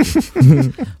 Thank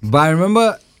you. But I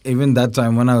remember even that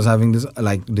time when I was having this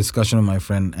like discussion with my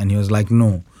friend, and he was like,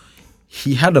 no,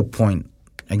 he had a point.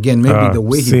 Again, maybe the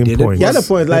way he did it. He had a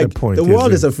point. Like, the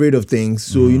world is afraid of things,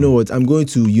 so you know what? I'm going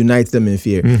to unite them in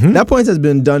fear. That point has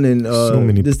been done in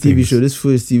this TV show, this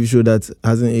first TV show that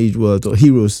hasn't aged well at all.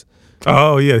 Heroes.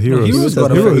 Oh yeah, Heroes. Heroes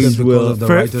got affected because of the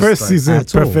writers' first season,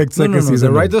 perfect. Second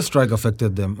season, the writers' strike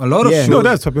affected them. A lot of shows. No,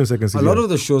 that's happened second season. A lot of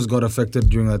the shows got affected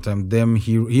during that time. Them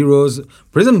Heroes,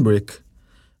 Prison Break.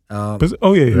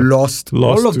 Lost.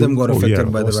 All of them got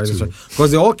affected by the writers' strike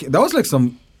because that was like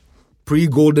some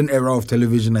pre-golden era of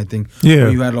television, I think. Yeah, where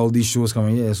you had all these shows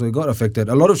coming. Yeah, so it got affected.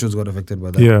 A lot of shows got affected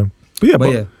by that.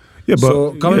 Yeah,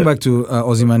 so coming back to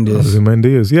Ozymandias.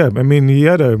 Ozymandias, yeah. I mean, he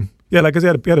had a. Yeah, like I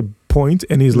said, he had a point,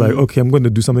 and he's like, okay, I'm going to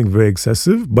do something very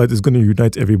excessive, but it's going to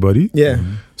unite everybody. Yeah.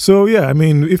 So yeah, I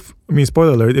mean,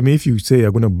 spoiler alert. I mean, if you say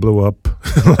you're going to blow up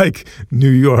like New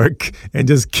York and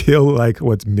just kill like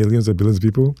millions or billions of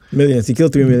people. Millions. He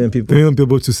killed 3 million people. 3 million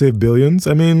people to save billions.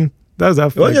 I mean, that's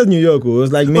it wasn't just New York. It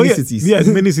was like many cities. Yeah,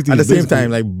 many cities at the same time.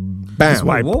 Like bam.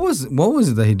 What was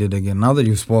it that he did again? Now that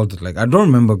you've spoiled it, like I don't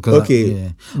remember.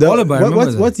 Okay.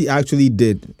 What he actually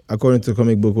did, according to the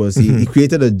comic book, was he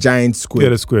created a giant squid. Yeah,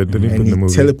 the squid. And he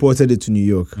teleported it to New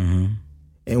York. Mm-hmm.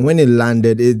 And when it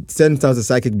landed, it sent out a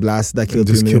psychic blast that killed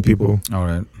 3 million people. All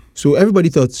right. So everybody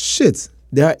thought, shit,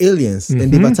 there are aliens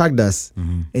and they've attacked us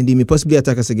and they may possibly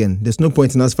attack us again. There's no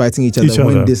point in us fighting each other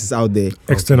when this is out there.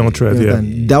 External threat, yeah.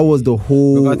 That was the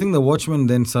whole... Look, I think the Watchmen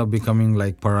then started becoming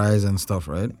like pariahs and stuff,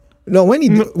 right? No, what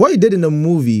he did in the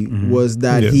movie was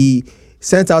that he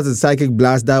sent out a psychic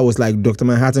blast that was like Dr.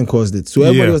 Manhattan caused it. So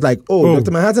everybody was like, Dr.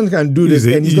 Manhattan can do this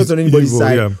and he's not on anybody's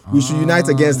side. Yeah. We should unite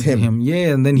against him.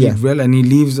 Yeah, and then he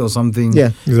leaves or something. Yeah,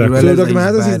 exactly. So Dr.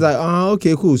 Manhattan is like,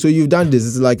 okay, cool. So you've done this.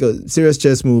 It's like a serious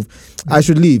chess move. I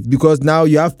should leave because now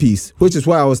you have peace, which is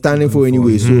what I was standing for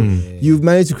anyway. So you've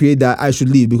managed to create that. I should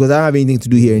leave because I don't have anything to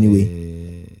do here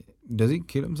anyway. Does he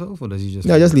kill himself or does he just...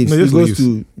 No, just leaves. He goes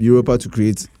to Europa to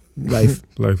create life.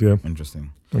 Yeah.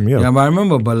 Interesting. Yeah, but I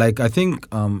remember, I think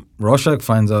Rorschach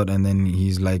finds out and then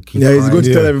he's like... he's going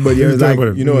to tell everybody. He's like,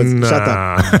 you know what, shut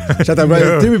up. Shut up,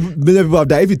 right? 3 million people have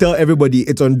died. If you tell everybody,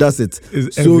 it's does it.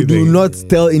 So do not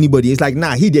tell anybody. It's like,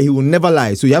 he will never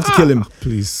lie. So you have to kill him.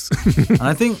 Please. And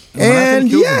I think Manhattan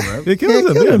kills him, right? He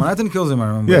kills him. Manhattan kills him, I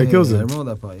remember. Yeah, he kills him. I remember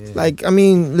that part, yeah. Like, I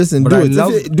mean, listen,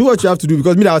 do what you have to do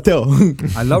because I'll tell.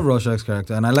 I love Rorschach's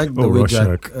character and I like the way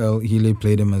Jack Healy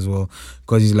played him as well.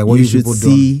 Because he's like, what you should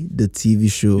see the TV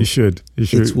show. You should.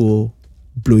 It will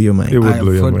blow your mind. It will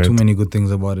blow your mind. I've heard too many good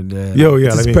things about it.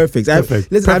 It's perfect.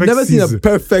 I've never seen a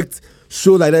perfect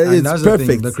show like that. And it's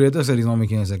perfect. The creator said he's not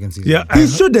making a second season. Yeah, he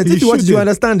shouldn't. If you watch it, you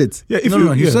understand it. Yeah,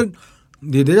 he said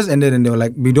they just ended and they were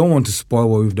like, we don't want to spoil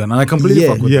what we've done. And I completely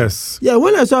fuck with that. Yeah,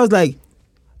 when I saw, I was like,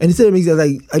 and he said to me,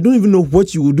 like, I don't even know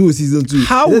what you will do in season 2.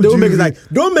 How would you make it? Like,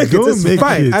 don't make it. It's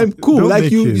fine. I'm cool. Like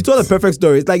you told a perfect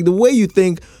story. It's like the way you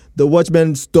think the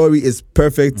Watchmen story is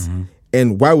perfect.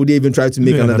 And why would they even try to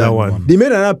make another one? They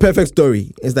made another perfect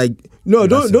story. It's like, no,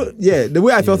 don't. Yeah, the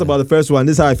way I felt about the first one,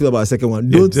 this is how I feel about the second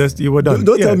one. You were done.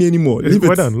 Don't tell me anymore.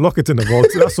 We're done. Lock it in the vault.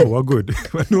 That's all. We're good.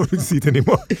 I don't want to see it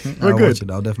anymore. We're good. Watch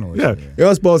it. I'll definitely watch it. You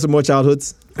want to spoil some more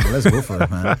childhoods? Let's go for it,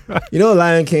 man. You know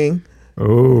Lion King?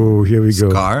 Oh, here we go.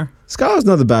 Scar is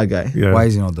not the bad guy. Yeah. Why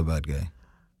is he not the bad guy?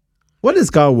 What did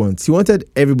Scar want? He wanted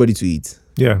everybody to eat.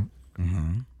 Yeah.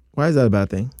 Why is that a bad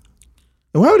thing?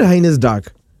 And why were the hyenas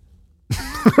dark?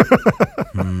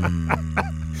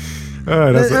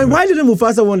 And why didn't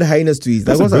Mufasa want the hyenas to eat?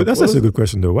 That's actually a good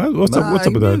question, though. What's up with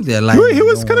that? He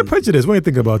was kind of prejudiced when you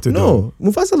think about it. No,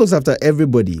 Mufasa looks after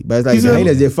everybody, but it's like the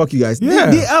hyenas, they fuck you guys.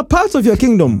 Yeah. They are parts of your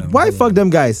kingdom. Why fuck them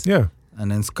guys? Yeah. And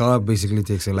then Scar basically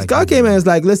takes it like... Scar came and was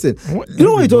like, listen, you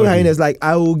know what he told the hyenas? Like,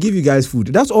 I will give you guys food.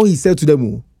 That's all he said to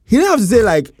them. He didn't have to say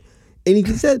like... And he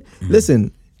said,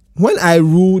 listen... When I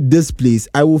rule this place,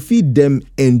 I will feed them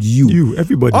and you. You,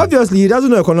 everybody. Obviously, he doesn't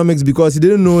know economics because he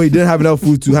didn't know he didn't have enough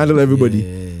food to handle everybody.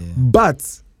 Yeah.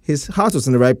 But his heart was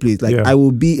in the right place. Like, I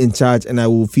will be in charge and I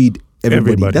will feed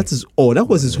everybody. That is all. That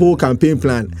was his whole campaign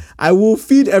plan. I will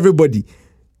feed everybody.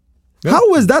 Yeah.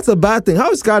 How is that a bad thing? How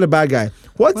is Scar a bad guy?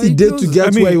 What he did to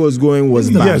get where he was going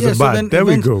was bad. Yeah, bad. There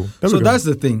we go. That's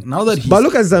the thing. Now that But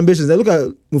look at his ambitions. Look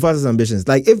at Mufasa's ambitions.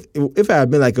 Like, if I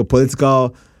had been like a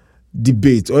political...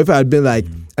 debate, or if I had been like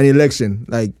an election,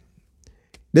 like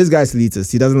this guy's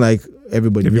elitist, he doesn't like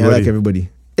everybody. I like everybody.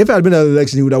 If I had been an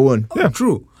election, he would have won. Yeah,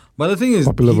 true. But the thing is,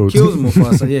 he kills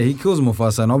Mufasa. He kills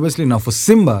Mufasa, and obviously now for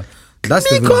Simba, that's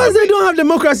because they don't have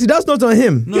democracy. That's not on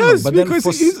him. Yes, but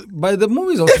because by the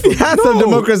movies also. If he had some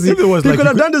democracy, he could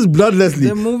have done this bloodlessly.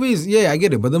 The movies, I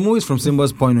get it, but the movies from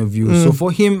Simba's point of view. So for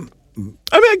him,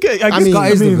 I mean, Scar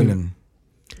is the villain.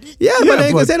 Yeah, but then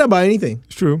you can say that about anything.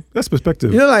 It's true. That's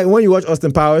perspective. You know, like when you watch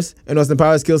Austin Powers and Austin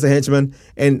Powers kills a henchman,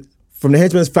 and from the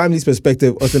henchman's family's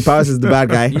perspective, Austin Powers is the bad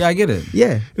guy. Yeah, I get it.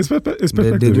 Yeah. It's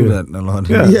perspective. They do that a lot.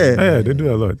 Yeah, they do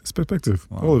that a lot. It's perspective.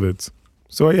 Wow. All of it.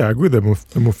 So, I agree with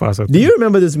the Mufasa. Do you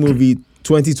remember this movie,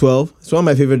 2012? It's one of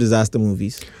my favorite disaster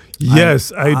movies.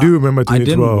 Yes, I do remember 2012. I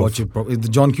didn't watch it properly. It's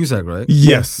John Cusack, right?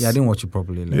 Yes. Yeah, I didn't watch it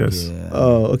properly.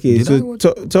 Oh, okay. So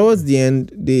towards the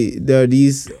end, there are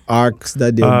these arcs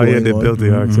that they're going on. They built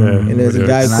the arcs. And there's a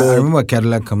guy called... I remember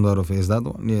Cadillac comes out of it. Is that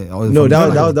the one? Yeah. No,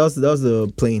 that was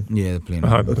the plane. Yeah, the plane.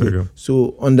 Okay.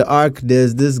 So on the arc,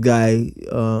 there's this guy,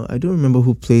 I don't remember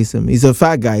who plays him. He's a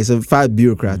fat guy. He's a fat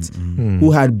bureaucrat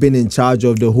who had been in charge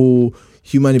of the whole...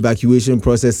 human evacuation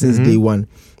process since day one,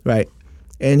 right?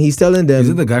 And he's telling them. Is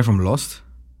it the guy from Lost?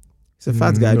 He's a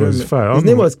fat guy. No, His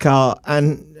name was Carl,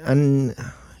 and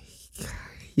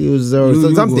he was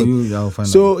something.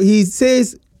 So he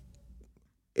says,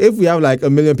 if we have like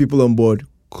 1 million people on board,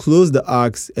 close the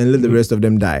arcs and let the rest of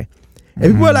them die.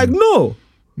 And people are like, no.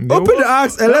 Open the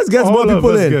arcs and let's get more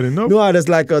people in. No, there's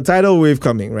like a tidal wave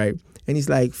coming, right? And he's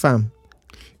like, fam,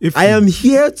 I am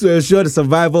here to ensure the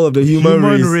survival of the human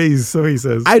race. So he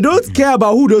says. I don't care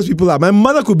about who those people are. My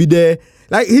mother could be there.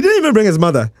 Like, he didn't even bring his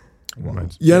mother.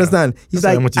 You understand? He's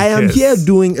like, I am here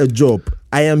doing a job.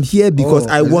 I am here because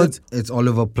I want... It's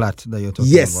Oliver Platt that you're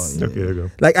talking about. Okay, there you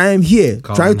go. Like, I am here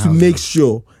trying to make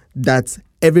sure that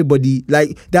everybody,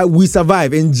 like, that we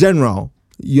survive in general.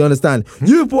 You understand?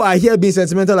 You people are here being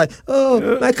sentimental, like,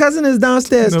 oh, my cousin is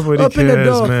downstairs. Nobody Open cares, the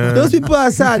door. Man. Those people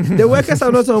are sad. The workers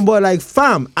are not on board. Like,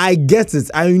 fam, I get it.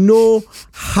 I know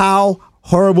how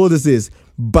horrible this is.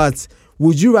 But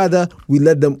would you rather we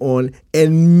let them on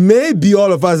and maybe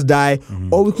all of us die,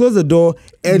 or we close the door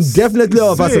and definitely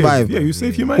all of us survive? Yeah, you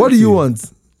save humanity. What do you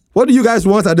want? What do you guys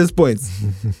want at this point?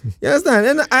 You understand?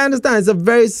 And I understand it's a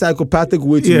very psychopathic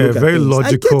way to look at very things.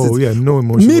 logical. Yeah, no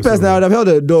emotion. Me personally, I would have held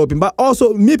the door open. But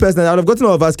also, me personally, I would have gotten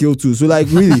all of us killed too. So like,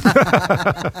 really,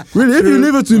 really, if you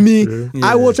leave it to me,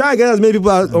 I will try and get as many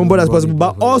people on board as possible.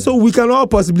 But also, we can all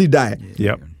possibly die.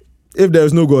 Yep. If there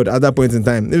is no God at that point in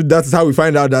time, if that's how we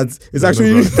find out that it's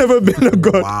actually never been a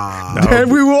God, then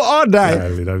we will all die.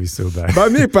 That'd be so bad.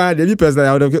 But me personally,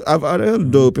 I would have held the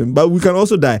door open. But we can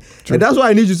also die. True. And that's why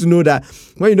I need you to know that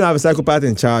when you don't have a psychopath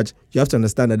in charge, you have to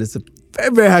understand that it's a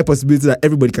very, very high possibility that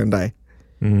everybody can die.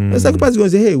 The psychopath is going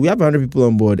to say, hey, we have 100 people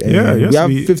on board and we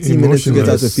have 15 minutes to get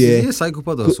out of here. Is he a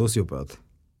psychopath or a sociopath?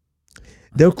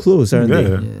 They're close, aren't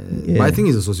they? Yeah. But I think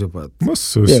he's a sociopath.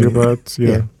 Most sociopaths,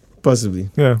 yeah. Possibly.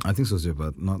 Yeah. I think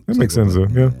sociopath, not that makes sense though.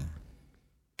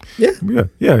 Yeah,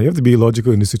 you have to be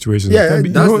logical in this situation. Yeah,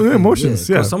 that's emotions.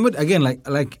 Yeah. Somebody again,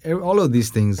 like all of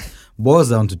these things boils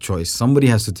down to choice. Somebody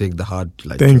has to take the hard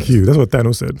Thank choice. you. That's what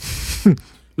Thanos said.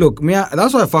 Look,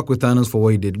 that's why I fuck with Thanos for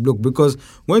what he did. Look, because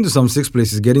going to some 6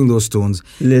 places, getting those stones,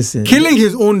 killing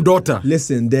his own daughter.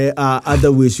 Listen, there are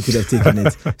other ways you could have taken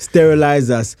it. Sterilize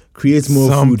us, create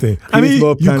more food. I mean,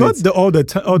 you got all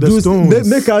the stones.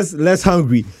 Make us less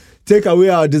hungry. Take away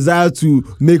our desire to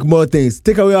make more things.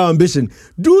 Take away our ambition.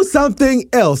 Do something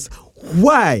else.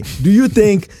 Why do you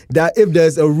think that if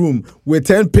there's a room with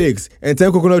 10 pigs and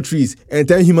 10 coconut trees and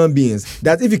 10 human beings,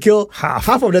 that if you kill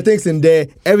half of the things in there,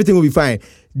 everything will be fine?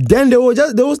 Then they will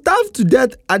starve to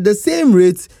death at the same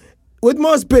rate with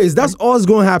more space. That's all that's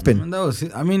going to happen. And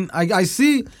I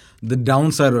see the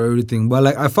downside of everything, but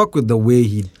like I fuck with the way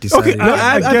he decided. Okay,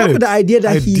 I fuck with the idea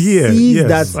that he sees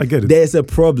that there's a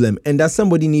problem and that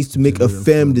somebody needs to make a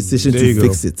firm decision to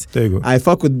fix it. There you go. I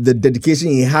fuck with the dedication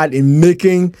he had in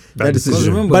making that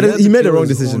decision. Remember, but he made the wrong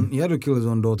decision. He had to kill his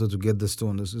own daughter to get the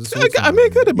stone. But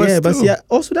see,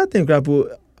 also that thing,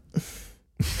 Krapo.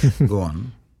 Go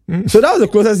on. So that was the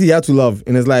closest he had to love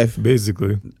in his life,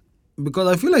 basically. Because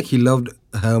I feel like he loved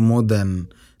her more than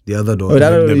the other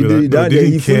daughter.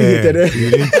 He fully hated her.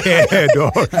 He didn't care,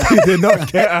 dog. He did not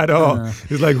care at all.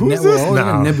 He's like, who's this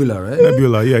now? Nebula, right?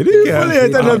 Nebula, yeah. He didn't care. Fully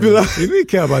hated Nebula. He didn't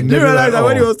care about Nebula. You realize that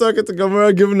when he was talking to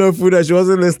Gamora, giving her food, and she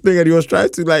wasn't listening, and he was trying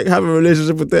to like have a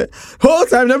relationship with her. Whole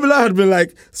time, Nebula had been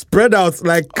like spread out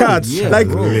like cats. He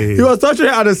was touching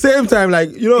her at the same time,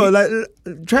 like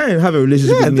try and have a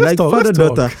relationship with me, like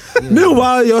father-daughter.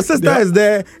 Meanwhile, your sister is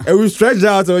there, and we stretched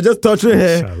out, and we're just touching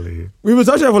her. We've been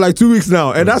touching her for like 2 weeks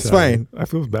now, and that's fine. I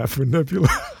feel bad for Nebula.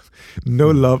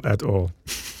 No love at all.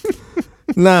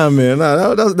 Nah, man,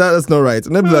 that's not right.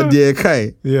 Nebula, dear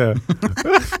Kai. Yeah.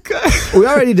 We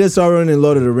already did Sauron in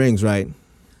Lord of the Rings, right?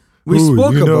 We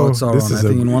spoke about Sauron, I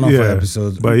think, in one of our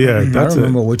episodes. But yeah, I don't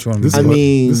remember which one.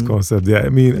 This concept, yeah. I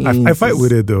mean, I fight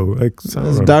with it though. Like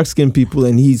dark-skinned people,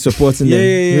 and he's supporting them.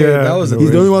 Yeah.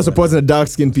 He's the only one supporting the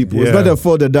dark-skinned people. Yeah. It's not their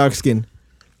fault they're dark-skinned.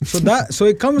 So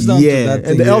it comes down to that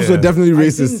thing. And the elves were definitely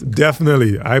racist.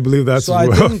 Definitely. I believe that's so. I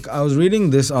think I was reading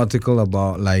this article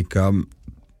about like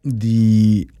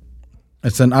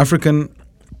it's an African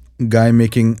guy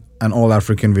making an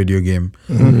all-African video game.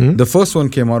 Mm-hmm. The first one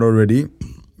came out already.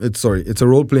 It's a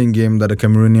role-playing game that a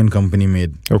Cameroonian company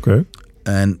made. Okay.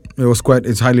 And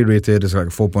it's highly rated. It's like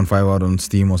 4.5 out on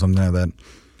Steam or something like that.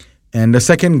 And the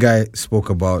second guy spoke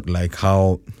about like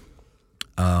how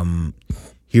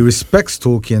he respects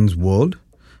Tolkien's world,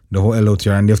 the whole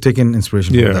LOTR, and they've taken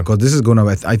inspiration from that because this is going to,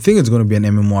 I think it's going to be an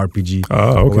MMORPG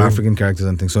of African characters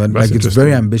and things. So it's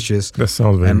very ambitious. That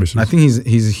sounds very ambitious. I think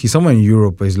he's somewhere in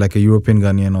Europe. He's like a European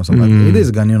Ghanaian or something. Like that. It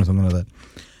is Ghanaian or something like that.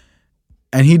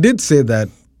 And he did say that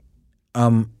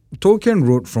Tolkien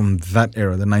wrote from that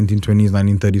era, the 1920s,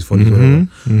 1930s, 40s,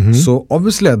 whatever. So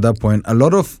obviously at that point, a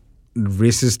lot of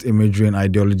racist imagery and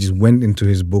ideologies went into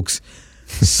his books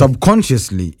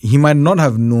subconsciously. He might not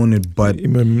have known it, but he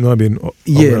might not have been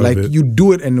you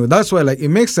do it anyway. That's why it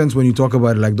makes sense when you talk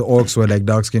about it, like the orcs were like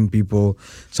dark-skinned people,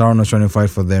 Sauron was trying to fight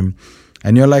for them,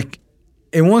 and you're like,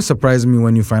 it won't surprise me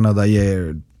when you find out that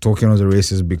Tolkien was a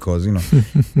racist because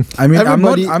I mean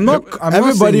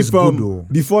everybody from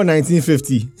before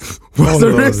 1950 was a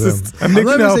racist. And they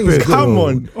couldn't help it. Come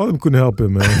on, all of them couldn't help it,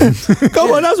 man.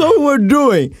 Come on, that's what we were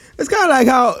doing. It's kind of like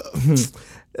how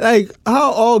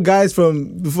all guys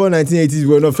from before 1980s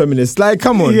were not feminists. Like,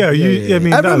 come on. I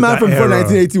mean, every man from before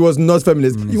 1980 was not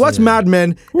feminist. You watch Mad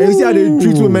Men and you see how they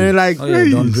treat women and like,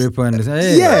 Don Draper and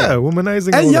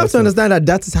womanizing. And you have to understand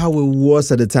that is how it was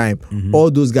at the time.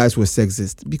 All those guys were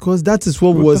sexist because that is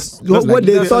what what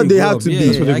they thought they had to be.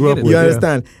 That's what they grew up with. You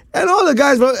understand? And all the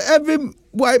guys, every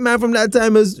white man from that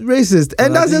time is racist,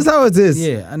 and that's just how it is.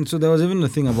 Yeah, and so there was even a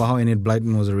thing about how Enid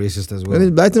Blyton was a racist as well.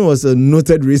 Enid Blyton was a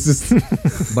noted racist.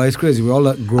 But it's crazy. We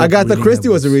all grew up. Agatha Christie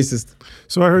was a racist.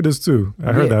 So I heard this too.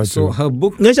 I heard that too. So her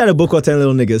book. She had a book called 10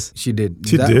 Little Niggas. She did.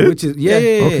 She did? Which is,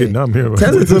 Okay, now I'm here.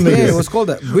 10 Little Niggas. Yeah, it was called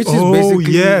that. Which is basically. Oh,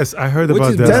 yes. I heard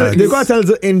about that. They call 10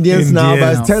 Little Indians now,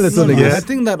 but it's 10 Little Niggas. I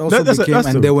think that also became,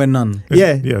 and there were none.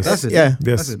 Yeah. Yes. That's it. Yeah.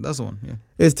 That's it. That's the one. Yeah.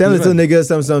 It's 10 Little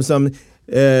Niggas, some.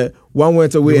 One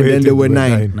went away and then there were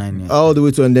nine. Nine, yeah. All the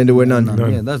way to and then there were none.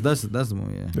 Yeah, that's the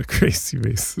one. Yeah. The crazy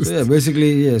racist. So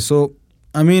basically, yeah. So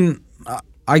I mean,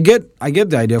 I get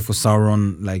the idea for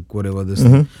Sauron, like whatever this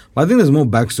thing. But I think there's more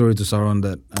backstory to Sauron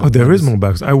that. There is more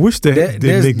backstory. I wish they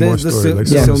make more story. The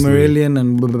Silmarillion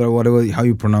and whatever how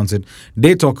you pronounce it.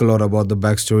 They talk a lot about the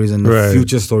backstories and the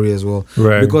future story as well.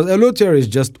 Right. Because Eleuthère is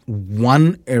just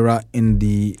one era in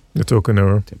the Tolkien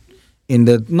era. In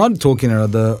the not Tolkien era,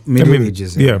 the Middle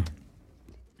Ages. Yeah.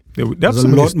 There's so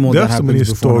many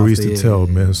stories to tell,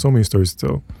 man. So many stories to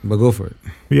tell. But go for it.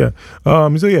 Yeah. So I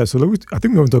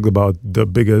think we're going to talk about the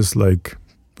biggest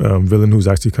villain who's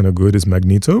actually kind of good is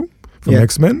Magneto from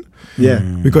X-Men. Yeah.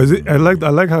 Because I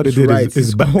like how they did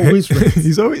his back.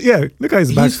 He's always look at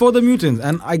his back. He's for the mutants,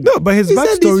 and but his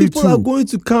backstory too. These people are going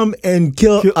to come and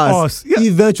kill us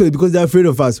eventually because they're afraid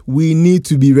of us. We need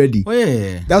to be ready. Oh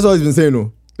yeah. That's all he's been saying.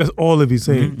 No. That's all of he's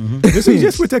saying. He's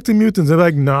just protecting mutants. They're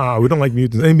like, nah, we don't like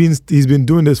mutants. And he's been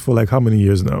doing this for how many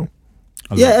years now?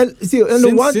 And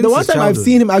the one time I've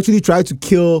seen him actually try to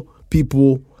kill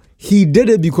people, he did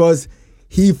it because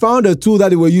he found a tool that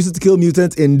they were using to kill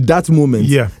mutants in that moment.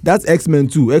 Yeah. That's X-Men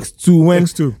 2.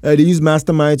 X2 they used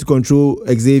Mastermind to control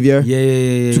Xavier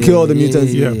to kill all the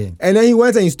mutants. Yeah. And then he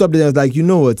went and he stopped it and was like, you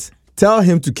know what? Tell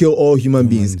him to kill all human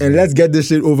beings and let's get this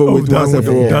shit over with once and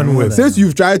for all. Done with. Since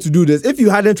you've tried to do this, if you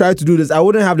hadn't tried to do this, I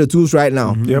wouldn't have the tools right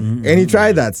now. Yep. And he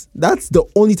tried that. That's the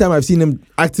only time I've seen him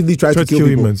actively try to kill people.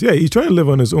 Humans. Yeah, he's trying to live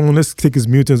on his own. Let's take his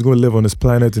mutants, go live on his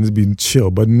planet and it's been chill.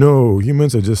 But no,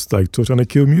 humans are just trying to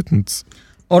kill mutants.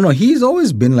 Oh no, he's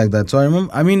always been like that. So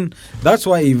I mean, that's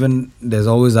why even there's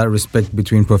always that respect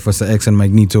between Professor X and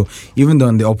Magneto, even though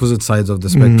on the opposite sides of the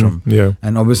spectrum. Yeah.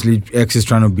 And obviously X is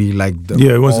trying to be like the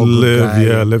he wants to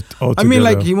live, live all together.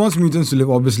 I mean, he wants mutants to live,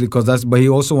 obviously, but he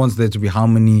also wants there to be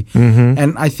harmony.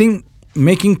 And I think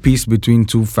making peace between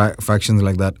two factions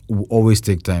like that will always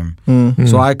take time.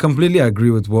 So I completely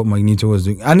agree with what Magneto was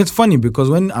doing. And it's funny because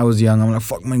when I was young, I'm like,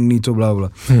 fuck Magneto, blah, blah.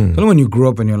 But when you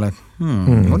grow up and you're like,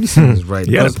 what he's saying is right.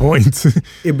 Yeah, point.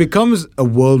 It becomes a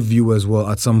worldview as well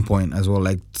at some point as well.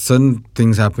 Like certain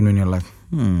things happen and you're like,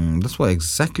 that's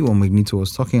exactly what Magneto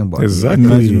was talking about.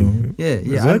 Exactly. Yeah.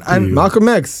 Exactly. And Malcolm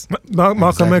X.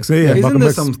 Malcolm X, Isn't Malcolm there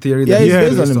X. some theory that he's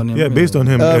based on him? Yeah, based on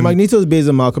him. Magneto is based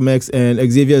on Malcolm X and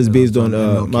Xavier is based on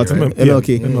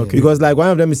MLK. Because one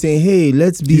of them is saying, hey,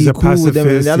 let's be cool with them.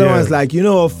 And the other one's like,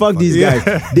 fuck these guys.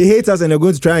 They hate us and they're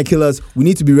going to try and kill us. We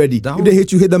need to be ready. If they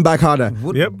hit you, hit them back harder.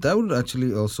 That would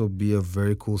actually also be a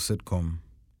very cool sitcom.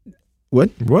 What?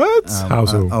 How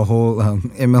so? A whole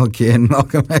MLK and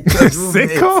Malcolm X.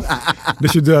 Sitcom? They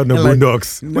should do that in the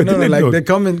Boondocks. They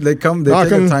Malcolm,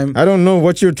 take a time. I don't know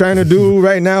what you're trying to do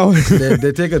right now.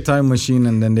 they take a time machine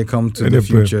and then they come to the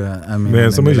future. I mean,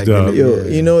 man, so much job.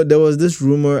 There was this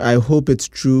rumor, I hope it's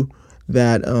true,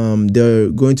 that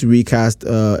they're going to recast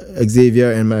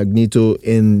Xavier and Magneto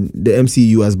in the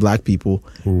MCU as black people.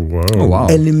 Wow. Oh, wow.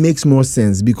 And it makes more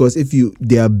sense because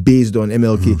they are based on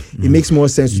MLK, it makes more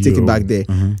sense to take it back there.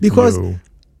 Because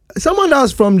someone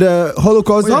that's from the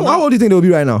Holocaust, how old do you think they'll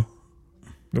be right now?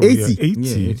 80.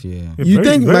 80. Yeah. You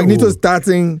think Magneto's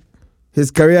starting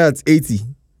his career at 80?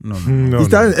 No. He's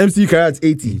starting an MCU career at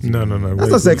 80. No.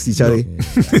 That's not sexy, Charlie.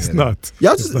 It's not. You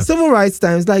have to, civil rights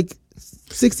times,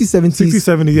 60s, 70s.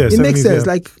 60s, 70s, yeah. It 70s, makes sense.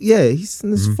 Yeah. Like, yeah, he's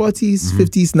in his 40s,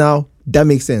 50s now. That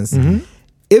makes sense.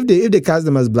 If they cast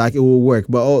them as black, it will work.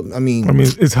 But I mean,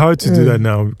 it's hard to do that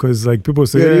now because like people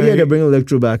say, they're bringing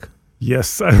Electro back.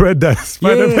 Yes, I read that.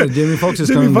 Yeah, Jamie Foxx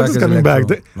is coming back.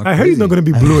 I heard he's not going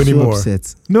to be blue anymore.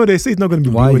 Upset. No, they say he's not going to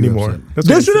be blue anymore.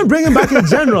 They shouldn't bring him back in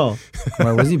general.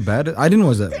 Why was he bad? I didn't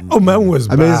watch that. Oh, man was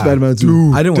bad. I mean, Spider-Man 2.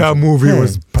 Dude, I didn't that movie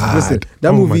was bad. Listen,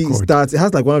 that movie starts. It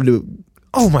has like one of the.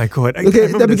 Oh my God! Okay,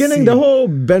 the beginning, the whole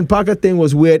Ben Parker thing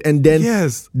was weird, and then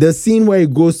the scene where he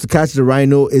goes to catch the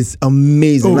rhino is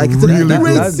amazing. Like it's really? a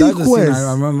great sequence.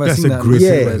 I remember that's seeing a that. great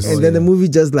sequence. And then the movie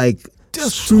just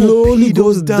slowly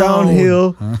goes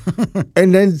downhill,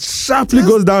 and then sharply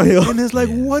goes downhill. And it's like,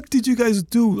 what did you guys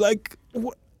do? Like,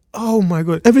 what? Oh my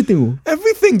God! Everything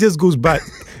just goes bad.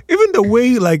 Even the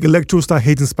way like Electro start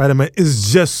hating Spider-Man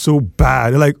is just so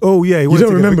bad. They're like, oh yeah, you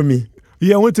don't remember me.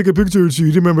 Yeah, I want to take a picture with you.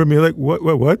 You remember me? Like, what?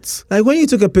 Like, when you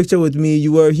took a picture with me,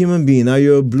 you were a human being. Now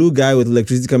you're a blue guy with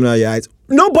electricity coming out of your eyes.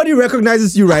 Nobody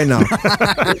recognizes you right now.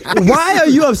 Why are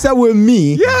you upset with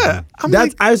me? Yeah.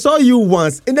 I saw you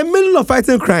once in the middle of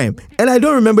fighting crime, and I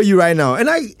don't remember you right now. And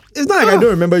it's not like I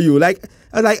don't remember you. Like,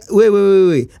 I was like,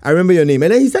 wait. I remember your name.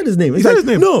 And then he said his name. He said his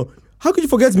name. No. How could you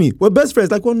forget me? We're best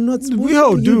friends. Like, we're not.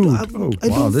 Dude. I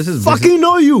don't fucking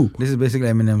know you. This is basically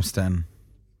Eminem Stan.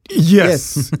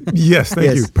 Yes,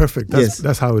 thank you. Perfect.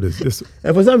 That's how it is.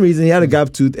 And for some reason, he had a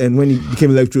gap tooth, and when he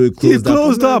became Electro, it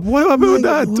closed up. What happened with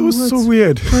that? It was so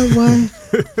weird.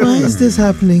 Why is this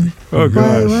happening? Oh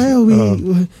gosh. Why are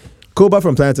we? Koba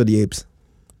from Planet of the Apes.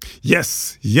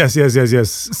 Yes.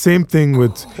 Same thing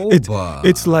with it.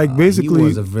 It's like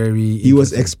basically he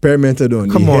was experimented on.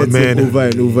 Come on, man. Over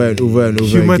and over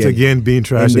Humans again being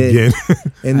trash again.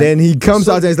 And then he comes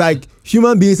out and it's like,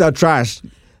 human beings are trash.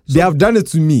 They have done it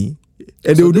to me,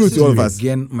 and they will do it to all of us.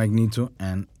 Again, Magneto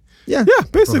and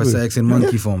basically Professor X in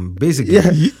monkey form, basically.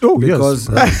 Because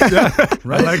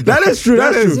right? Like that is true.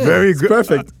 That is very good.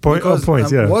 Perfect point.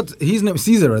 What his name?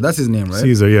 Caesar. That's his name, right?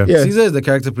 Caesar. Yeah. Caesar is the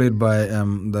character played by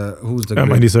who's the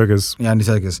Andy Serkis. Yeah, Andy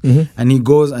Serkis. And he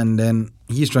goes and then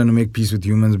he's trying to make peace with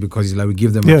humans because he's like, we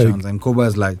give them a chance. And Koba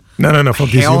is like, no, fuck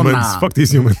these humans. Fuck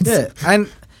these humans. Yeah,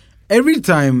 and every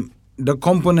time. The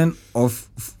component of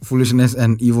foolishness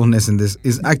and evilness in this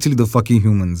is actually the fucking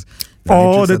humans.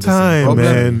 All the time,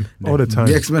 man. All the time.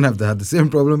 The X-Men have the same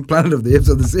problem. Planet of the Apes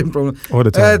have the same problem. All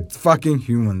the time. Fucking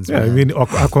humans. Yeah, man. I mean,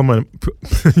 Aquaman.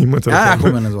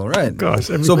 Aquaman as well, right? Gosh.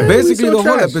 So basically, the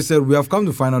whole episode, we have come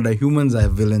to find out that humans are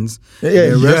villains.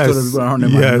 The rest of the people around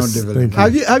them are not the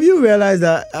villains. Have you realized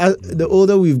that the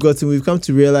older we've gotten, we've come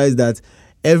to realize that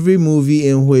every movie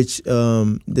in which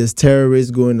there's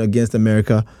terrorists going against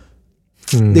America,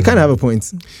 they kind of have a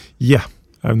point. Yeah,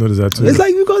 I've noticed that too. It's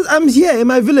like, because I'm here in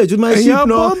my village with my sheep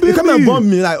now. You come and bomb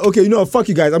me. Like, okay, fuck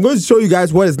you guys. I'm going to show you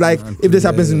guys what it's like if this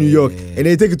happens in New York. And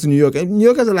they take it to New York. And New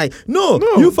Yorkers are like, no.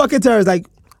 You fucking terrorists. Like,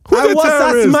 I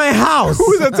was at my house.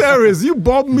 Who's a terrorist? You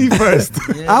bombed me first.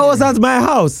 I was at my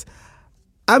house.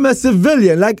 I'm a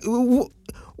civilian. Like,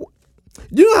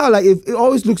 you know how like it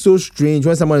always looks so strange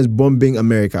when someone is bombing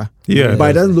America? Yeah. But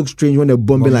it doesn't look strange when they're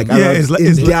bombing like Arabs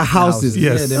in their houses.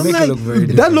 Yes. Yeah, they make it look very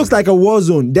different. That looks like a war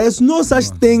zone. There's no such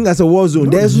thing as a war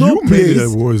zone. There's no place. A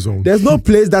war zone. There's no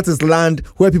place that is land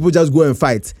where people just go and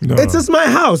fight. No. It's just my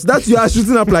house. That's you are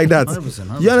shooting up like that.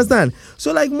 100%. You understand?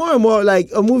 So like more and more like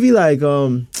a movie like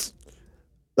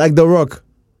The Rock.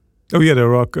 Oh yeah, The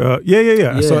Rock.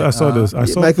 Yeah. I saw this. I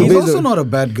saw. He's also not a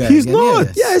bad guy. He's not.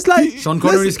 Yeah, it's like Sean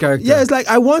Connery's character. Yeah, it's like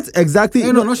I want exactly.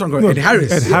 No, not Sean Connery. Ed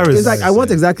Harris. It's like I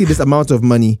want exactly this amount of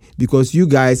money because you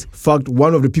guys fucked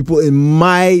one of the people in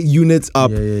my unit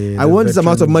up. I want this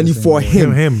amount of money for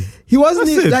him. He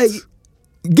wasn't like.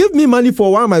 Give me money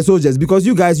for one of my soldiers because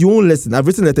you guys, you won't listen. I've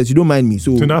written letters, you don't mind me.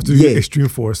 So you have to use extreme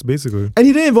force, basically. And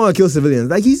he didn't even want to kill civilians.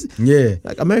 Like he's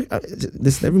like America.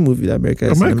 Listen, every movie that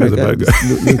America's a bad guy.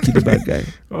 Low-key the bad guy.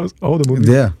 All the movies.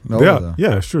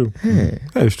 Yeah, it's true.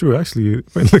 That is true. Actually,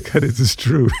 when you look at it, it's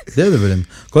true. They're the villain.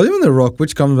 Because even The Rock,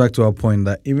 which comes back to our point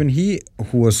that even he,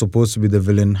 who was supposed to be the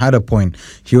villain, had a point.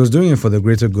 He was doing it for the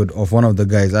greater good of one of the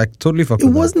guys. I totally fuck with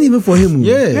it. It wasn't even for him.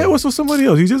 Yeah, it was for somebody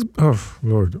else. He just, oh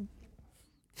Lord.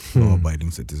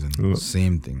 Law-abiding citizen.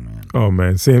 Same thing, man. Oh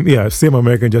man, same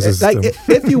American justice system. Like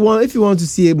if you want to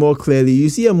see it more clearly, you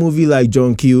see a movie like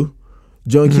John Q.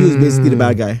 John Q is basically the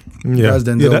bad guy. Yeah. That's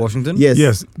Denzel Washington?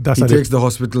 Yes. That's he takes the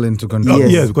hospital into control.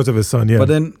 Yes, because of his son, But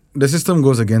then the system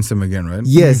goes against him again, right?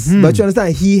 Yes, but you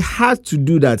understand, he had to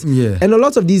do that. Yeah. And a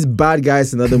lot of these bad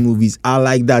guys in other movies are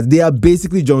like that. They are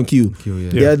basically John Q.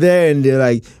 They're there and they're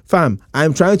like, fam,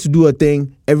 I'm trying to do a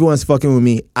thing. Everyone's fucking with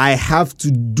me. I have to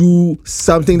do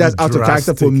something that's out of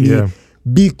character for me.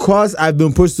 because I've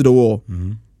been pushed to the wall.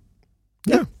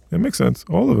 Yeah, that makes sense.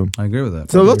 All of them. I agree with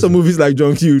that. So lots of movies like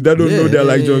John Q that don't know they're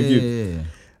like John Q.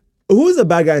 Who's the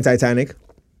bad guy in Titanic?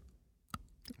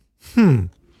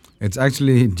 It's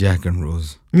actually Jack and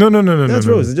Rose. No. That's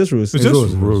Rose. It's just Rose. It's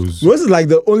just Rose. Rose is like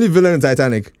the only villain in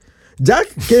Titanic. Jack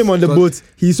came on the boat.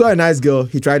 He saw a nice girl.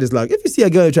 He tried his luck. If you see a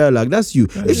girl, you try your luck. That's you.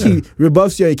 If she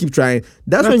rebuffs you and you keep trying,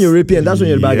 that's when you're raping and that's when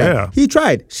you're the bad guy. He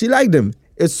tried. She liked him.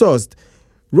 It's sourced.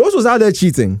 Rose was out there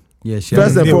cheating. Yeah, she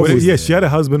had a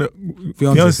husband,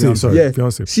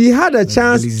 fiance. She had a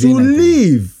chance to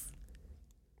leave.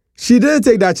 She didn't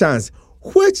take that chance,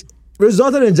 which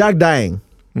resulted in Jack dying.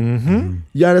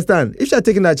 You understand? If she had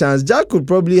taken that chance, Jack could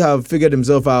probably have figured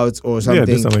himself out or something.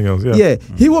 Yeah, do something else. Yeah,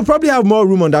 he would probably have more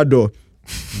room on that door.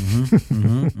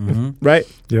 Right?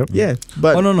 Yep. Yeah,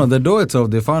 but no, the door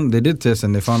itself. They did test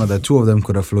and they found out that 2 of them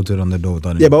could have floated on the door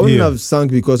without but wouldn't have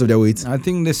sunk because of their weight. I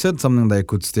think they said something that it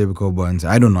could stay because buoyancy.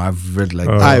 I don't know. I've read like.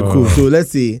 Alright, cool. So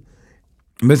let's see.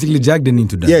 Basically, Jack didn't need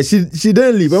to die. Yeah, she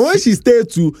didn't leave. And when she stayed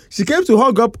too, she came to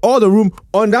hug up all the room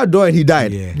on that door and he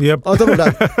died. Yeah. Yep. On top of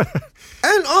that.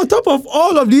 And on top of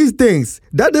all of these things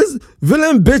that this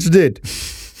villain bitch did,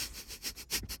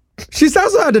 she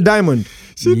also had the diamond.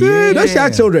 She did. Then she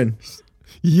had children.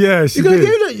 Yeah, she did.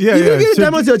 You can give the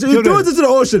diamond to your children. You threw it into the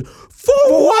ocean. For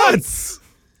what?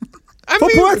 For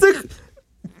poetic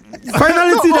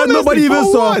finality that nobody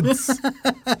even saw.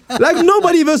 Like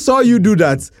nobody even saw you do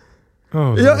that.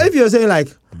 Oh, if you're saying like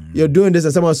you're doing this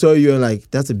and someone saw you and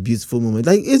like that's a beautiful moment,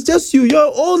 like it's just you. You're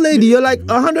an old lady. You're like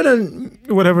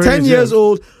 110 years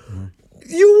old.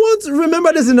 You won't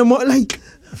remember this in the morning. Like,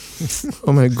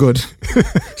 oh my god,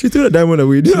 she threw the diamond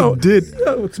away. She did.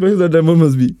 How expensive that diamond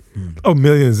must be? Oh,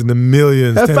 millions and the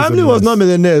millions. Her family was not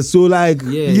millionaires, so like,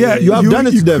 you have done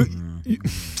it to them.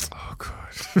 Oh god,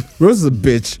 Rose is a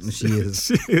bitch. She is.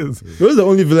 She is. Rose is the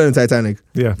only villain in Titanic.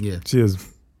 Yeah. She is.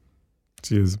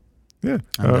 Yeah.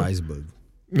 And the iceberg.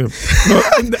 Yeah. No,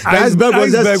 the iceberg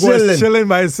was just chilling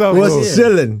by itself.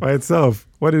 Chilling by itself.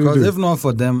 What did he do? Because if not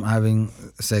for them having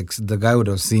sex, the guy would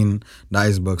have seen the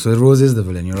iceberg. So Rose is the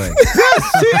villain. You're right.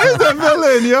 Yes, she is the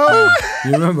villain, yo.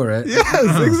 You remember, right?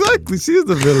 Yes, exactly. She is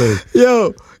the villain.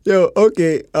 Yo.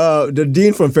 Okay. The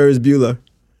Dean from Ferris Bueller.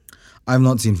 I've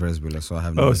not seen Ferris Bueller, so I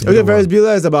have no idea. Okay, Ferris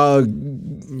Bueller is about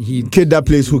kid that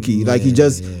plays hooky. Like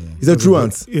he's a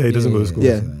truant. Yeah, he doesn't go to school.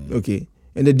 Yeah. Okay.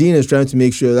 And the dean is trying to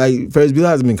make sure, like, Ferris Bueller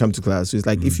hasn't been come to class. So it's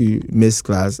like, if you miss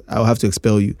class, I'll have to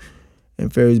expel you.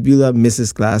 And Ferris Bueller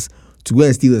misses class to go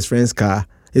and steal his friend's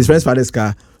father's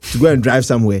car, to go and drive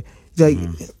somewhere. He's like,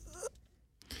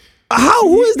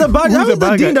 who is the bad guy? How is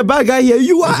the dean the bad guy here?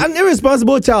 You are an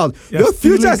irresponsible child. Your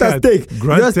future is at stake.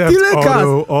 You're stealing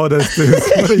cars. All those things.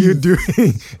 What are you doing?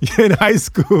 You're in high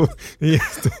school.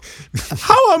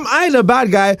 How am I the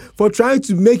bad guy for trying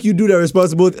to make you do the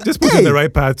responsible thing? Just put you in the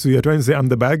right path too. You're trying to say I'm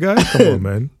the bad guy? Come on,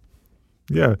 man.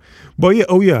 Yeah. But yeah,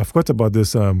 I forgot about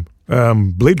this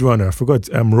Blade Runner. I forgot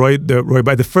Roy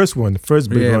by the first Blade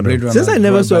Runner. Since I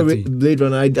never saw Blade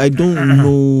Runner, I don't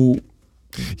know.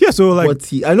 Yeah, so like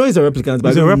I know he's a replicant,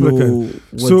 but I don't know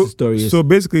what his story is. So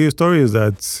basically, his story is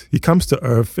that he comes to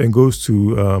Earth and goes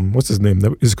to what's his name,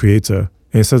 his creator,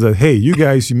 and he says that, hey, you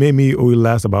guys, you made me only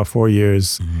last about 4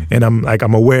 years, and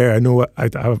I'm aware, I know I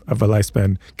have a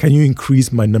lifespan. Can you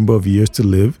increase my number of years to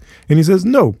live? And he says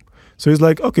no. So he's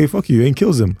like, okay, fuck you, and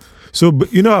kills him. So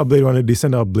but you know how Blade Runner, they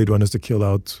send out Blade Runners to kill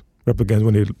out replicants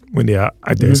when they are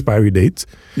at their expiry date.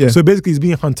 Yeah. So basically, he's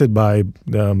being hunted by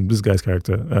this guy's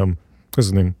character. What's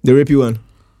his name? The rapey one.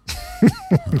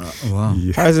 Wow.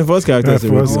 Yeah. Harrison Ford's character is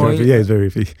rapey. Yeah, he's very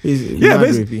rapey. He's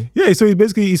rapey. Yeah, so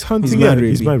he's hunting.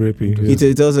 He's mad rapey.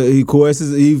 He tells her, he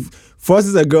coerces, he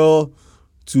forces a girl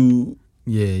to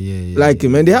like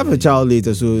him, and they have a child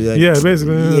later. So like,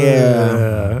 basically,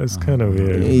 it's kind of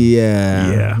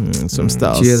weird. Some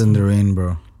styles. Tears in the rain,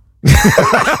 bro.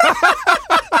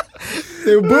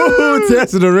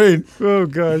 Tears in the rain. Oh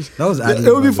gosh, that was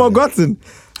it will be forgotten.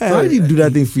 Why did you do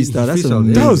that thing freestyle?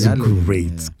 That was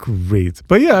great.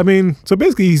 But yeah, I mean, so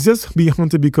basically he's just being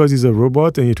hunted because he's a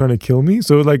robot and you're trying to kill me.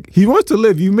 So like, he wants to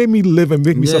live. You made me live and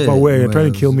make me suffer away and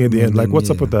trying to kill me at the end. Like, what's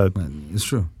up with that? It's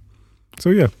true. So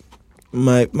yeah.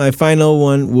 My final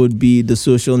one would be The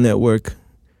Social Network,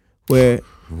 where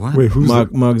who's Mark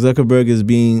Zuckerberg is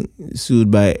being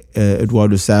sued by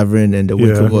Eduardo Saverin and the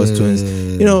Winklevoss twins.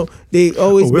 You know, they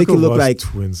always make it look like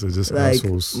twins are just like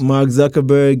assholes. Mark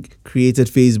Zuckerberg created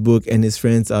Facebook and his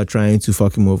friends are trying to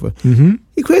fuck him over.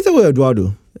 He created with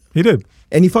Eduardo. He did.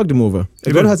 And he fucked him over.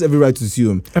 Eduardo has every right to sue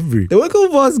him. The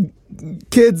Winklevoss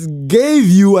kids gave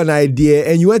you an idea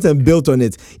and you went and built on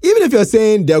it. Even if you're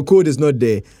saying their code is not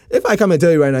there. If I come and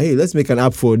tell you right now, hey, let's make an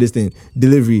app for this thing,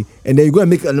 delivery, and then you go and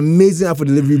make an amazing app for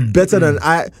delivery better than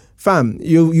fam,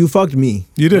 you fucked me.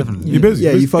 You did. You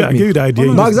fucked me. I gave you the idea.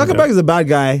 Mark Zuckerberg is a bad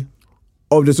guy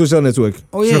of the social network.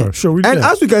 Oh yeah, sure. And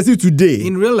as we can see today,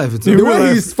 in real life, it's the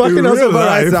way he's fucking us over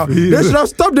right now. They should have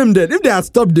stopped him then. If they had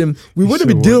stopped him, we wouldn't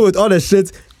be dealing with all the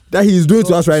shit that he's doing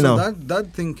to us right now.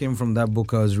 That thing came from that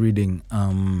book I was reading.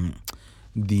 No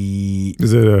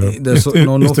filter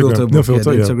book.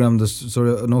 Instagram, the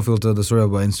story, no filter, the story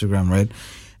about Instagram, right?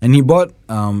 And he bought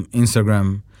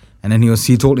Instagram, and then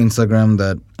he told Instagram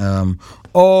that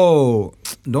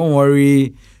don't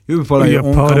worry. You people are your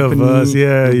own part company. Of us,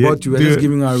 we bought you. We're just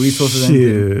giving our resources.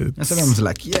 And Instagram was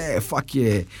like, fuck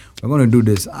yeah, we're gonna do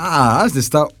this. That's the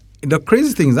start. The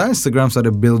crazy thing is that Instagram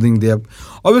started building their.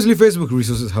 Obviously, Facebook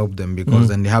resources help them because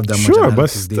then they have that much. Sure, but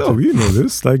still, data. You know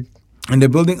this, like. And they're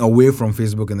building away from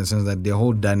Facebook in the sense that their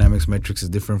whole dynamics metrics is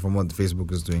different from what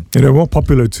Facebook is doing. And they're more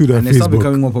popular too than Facebook. And they start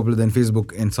becoming more popular than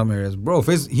Facebook in some areas. Bro,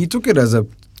 he took it as a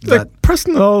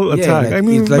personal attack. I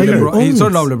mean, it's like he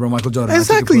sort of LeBron, Michael Jordan.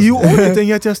 Exactly, you own it and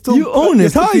yet you're still you own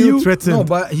it. How are you threatened? No,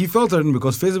 but he felt threatened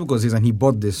because Facebook was his and he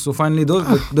bought this. So finally,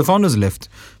 the founders left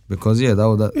because he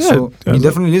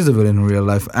definitely is a villain in real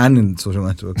life and in social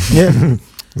networks. Yeah.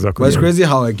 Exactly. But it's crazy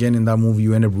how, again, in that movie,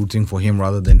 you end up rooting for him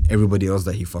rather than everybody else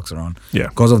that he fucks around. Yeah.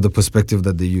 Because of the perspective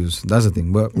that they use. That's the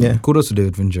thing. But kudos to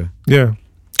David Fincher. Yeah.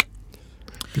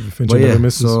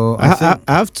 So I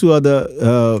have two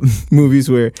other movies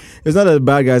where it's not that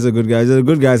bad guys are good guys. The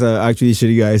good guys are actually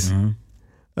shitty guys.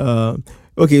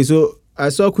 Mm-hmm. Okay, so I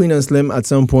saw Queen and Slim at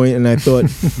some point, and I thought,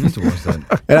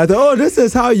 and I thought, this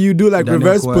is how you do like Daniel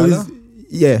reverse Koala? police.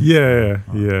 Yeah.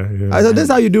 I thought this is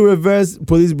how you do reverse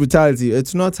police brutality.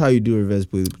 It's not how you do reverse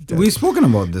police brutality. We've spoken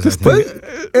about this.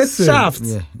 It's Shaft.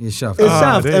 Yeah, it's Shaft. It's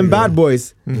Shaft and Bad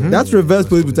Boys. Mm-hmm. That's reverse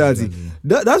police brutality.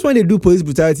 That's when they do police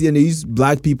brutality and they use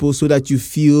black people so that you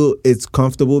feel it's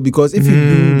comfortable. Because if you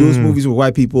do those movies with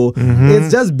white people,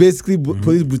 it's just basically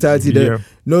police brutality. They're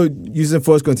not using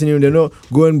force continuing. They're not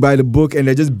going by the book and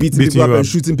they're just beating people up and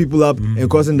shooting people up and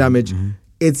causing damage.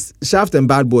 It's Shaft and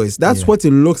Bad Boys. That's what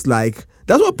it looks like.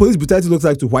 That's what police brutality looks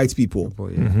like to white people.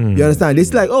 You understand?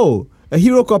 It's like, a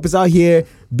hero cop is out here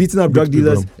beating up drug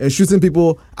dealers and shooting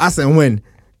people as and when.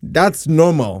 That's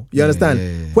normal. You understand?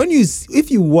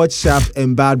 If you watch Shaft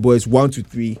and Bad Boys 1 to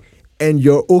 3 and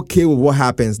you're okay with what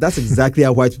happens, that's exactly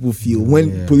how white people feel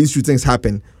when police shootings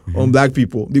happen on black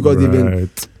people because they've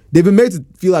been made to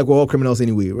feel like we're all criminals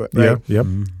anyway, right? Yeah. Yep.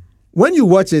 When you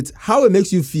watch it, how it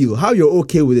makes you feel, how you're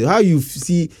okay with it, how you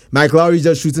see Mike Lowry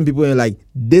just shooting people and you're like,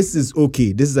 this is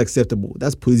okay, this is acceptable.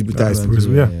 That's police brutality.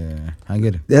 I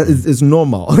get it. It's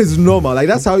normal. It's normal. Like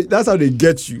that's how they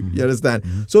get you. You understand?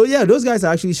 So those guys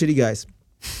are actually shitty guys.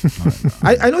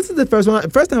 I noticed the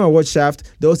first time I watched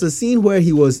Shaft, there was a scene where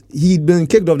he'd been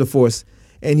kicked off the force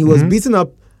and he was beating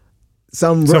up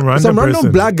some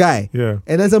random black guy. Yeah.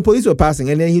 And then some police were passing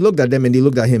and then he looked at them and they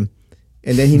looked at him.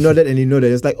 And then he nodded and he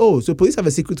nodded. It's like, so police have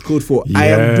a secret code for I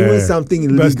am doing something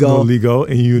illegal. That's not legal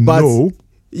and know.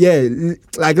 Yeah,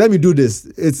 like let me do this.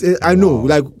 I know,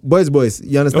 like boys.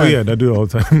 You understand? Oh yeah, they do it all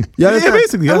the time. You understand? Yeah,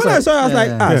 basically. And when I saw it, I was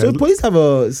like, so police have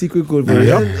a secret code for it.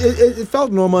 It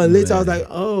felt normal. And later I was like,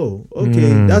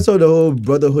 okay, that's what the whole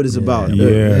brotherhood is about.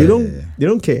 Yeah. They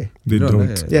don't care. They don't.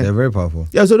 Yeah, they're very powerful.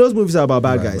 Yeah, so those movies are about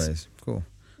bad guys. Cool.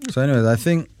 So anyways, I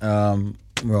think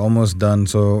we're almost done.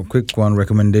 So quick one,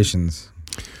 recommendations.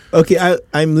 Okay,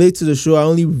 I'm late to the show. I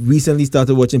only recently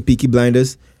started watching Peaky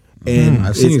Blinders. And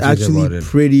it's actually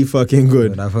pretty fucking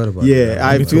good. I've heard about it. Yeah,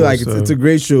 I feel like it's a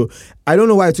great show. I don't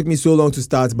know why it took me so long to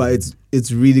start, but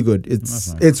it's really good.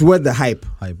 It's worth the hype.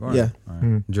 All right. Yeah. All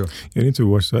right. Joe. You need to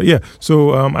watch that. Yeah.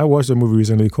 So I watched a movie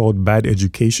recently called Bad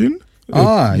Education.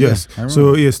 Yes.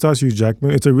 So it stars Hugh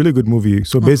Jackman. It's a really good movie.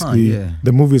 So basically,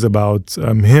 the movie is about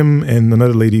him and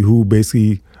another lady who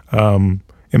basically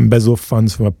embezzle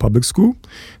funds from a public school.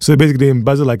 So basically they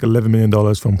embezzle like $11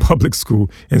 million from public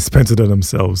school and spent it on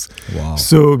themselves. Wow.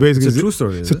 So basically it's a true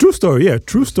story. It's a true story,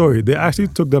 true story. They actually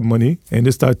took that money and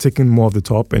just started taking more of the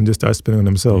top and just started spending on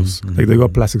themselves. Like they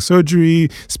got plastic surgery,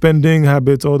 spending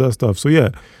habits, all that stuff. So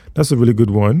that's a really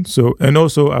good one. So, and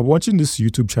also I'm watching this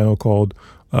YouTube channel called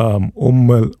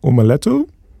Omeletto.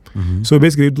 So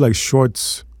basically they do like short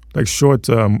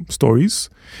stories,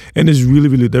 and it's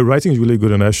really the writing is really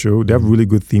good on that show. They have really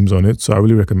good themes on it, so I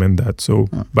really recommend that. So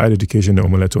Bad Education and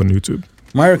Omeletto on YouTube.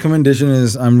 My recommendation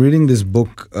is I'm reading this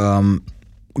book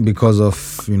because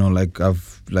of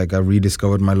I've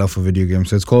rediscovered my love for video games.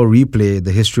 So it's called Replay: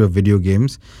 The History of Video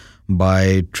Games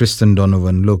by Tristan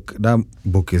Donovan. Look, that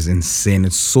book is insane.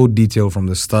 It's so detailed from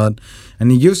the start,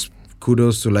 and he gives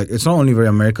kudos to, like, it's not only very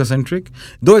America-centric,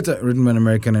 though it's written by an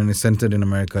American and is centered in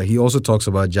America. He also talks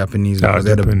about Japanese because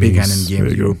they had a big hand in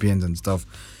games, Europeans and stuff.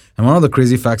 And one of the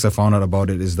crazy facts I found out about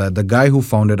it is that the guy who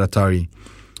founded Atari,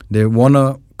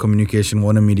 Warner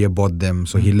Media bought them,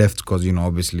 so he left because,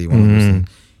 obviously, one of those things.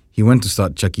 He went to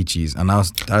start Chuck E. Cheese, and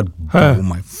that blew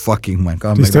my fucking mind.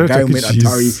 I'm like, the guy who made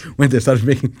Atari went to start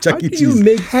making Chuck E. Cheese. You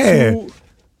make two,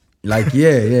 like,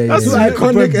 yeah. That's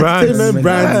iconic entertainment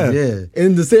brands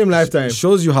in the same lifetime.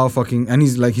 Shows you how fucking, and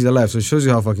he's alive, so it shows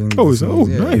you how fucking.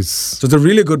 Nice. So it's a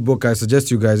really good book. I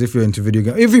suggest you guys, if you're into video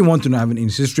games, if you want to know in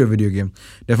history of video games,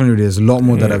 definitely there's a lot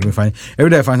more that I've been finding. Every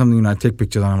day I find something, I take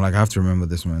pictures, and I'm like, I have to remember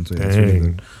this, man. So it's really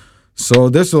good. So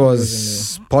this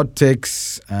was Pod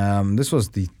Takes. This was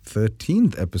the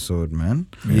 13th episode, man.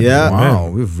 Yeah. Wow,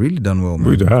 we've really done well, man.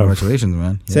 We have. Congratulations,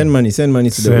 man. Yeah. Send money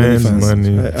to the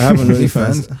OnlyFans. I have an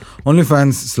OnlyFans.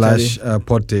 OnlyFans /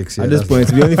 Pod Takes. At this point,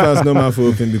 the OnlyFans no man for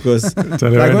open because when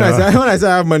I say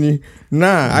I have money,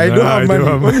 I don't have money.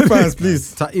 OnlyFans,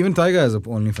 please. Even Tiger has an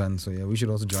OnlyFans, so yeah, we should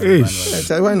also join.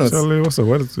 Why not?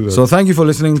 So thank you for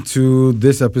listening to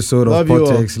this episode of Pod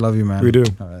Takes. Love you, man. We do.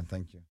 All right, thank you.